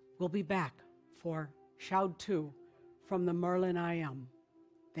 we'll be back for Shroud 2 from the Merlin I Am.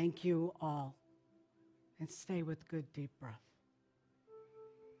 Thank you all. And stay with good deep breath.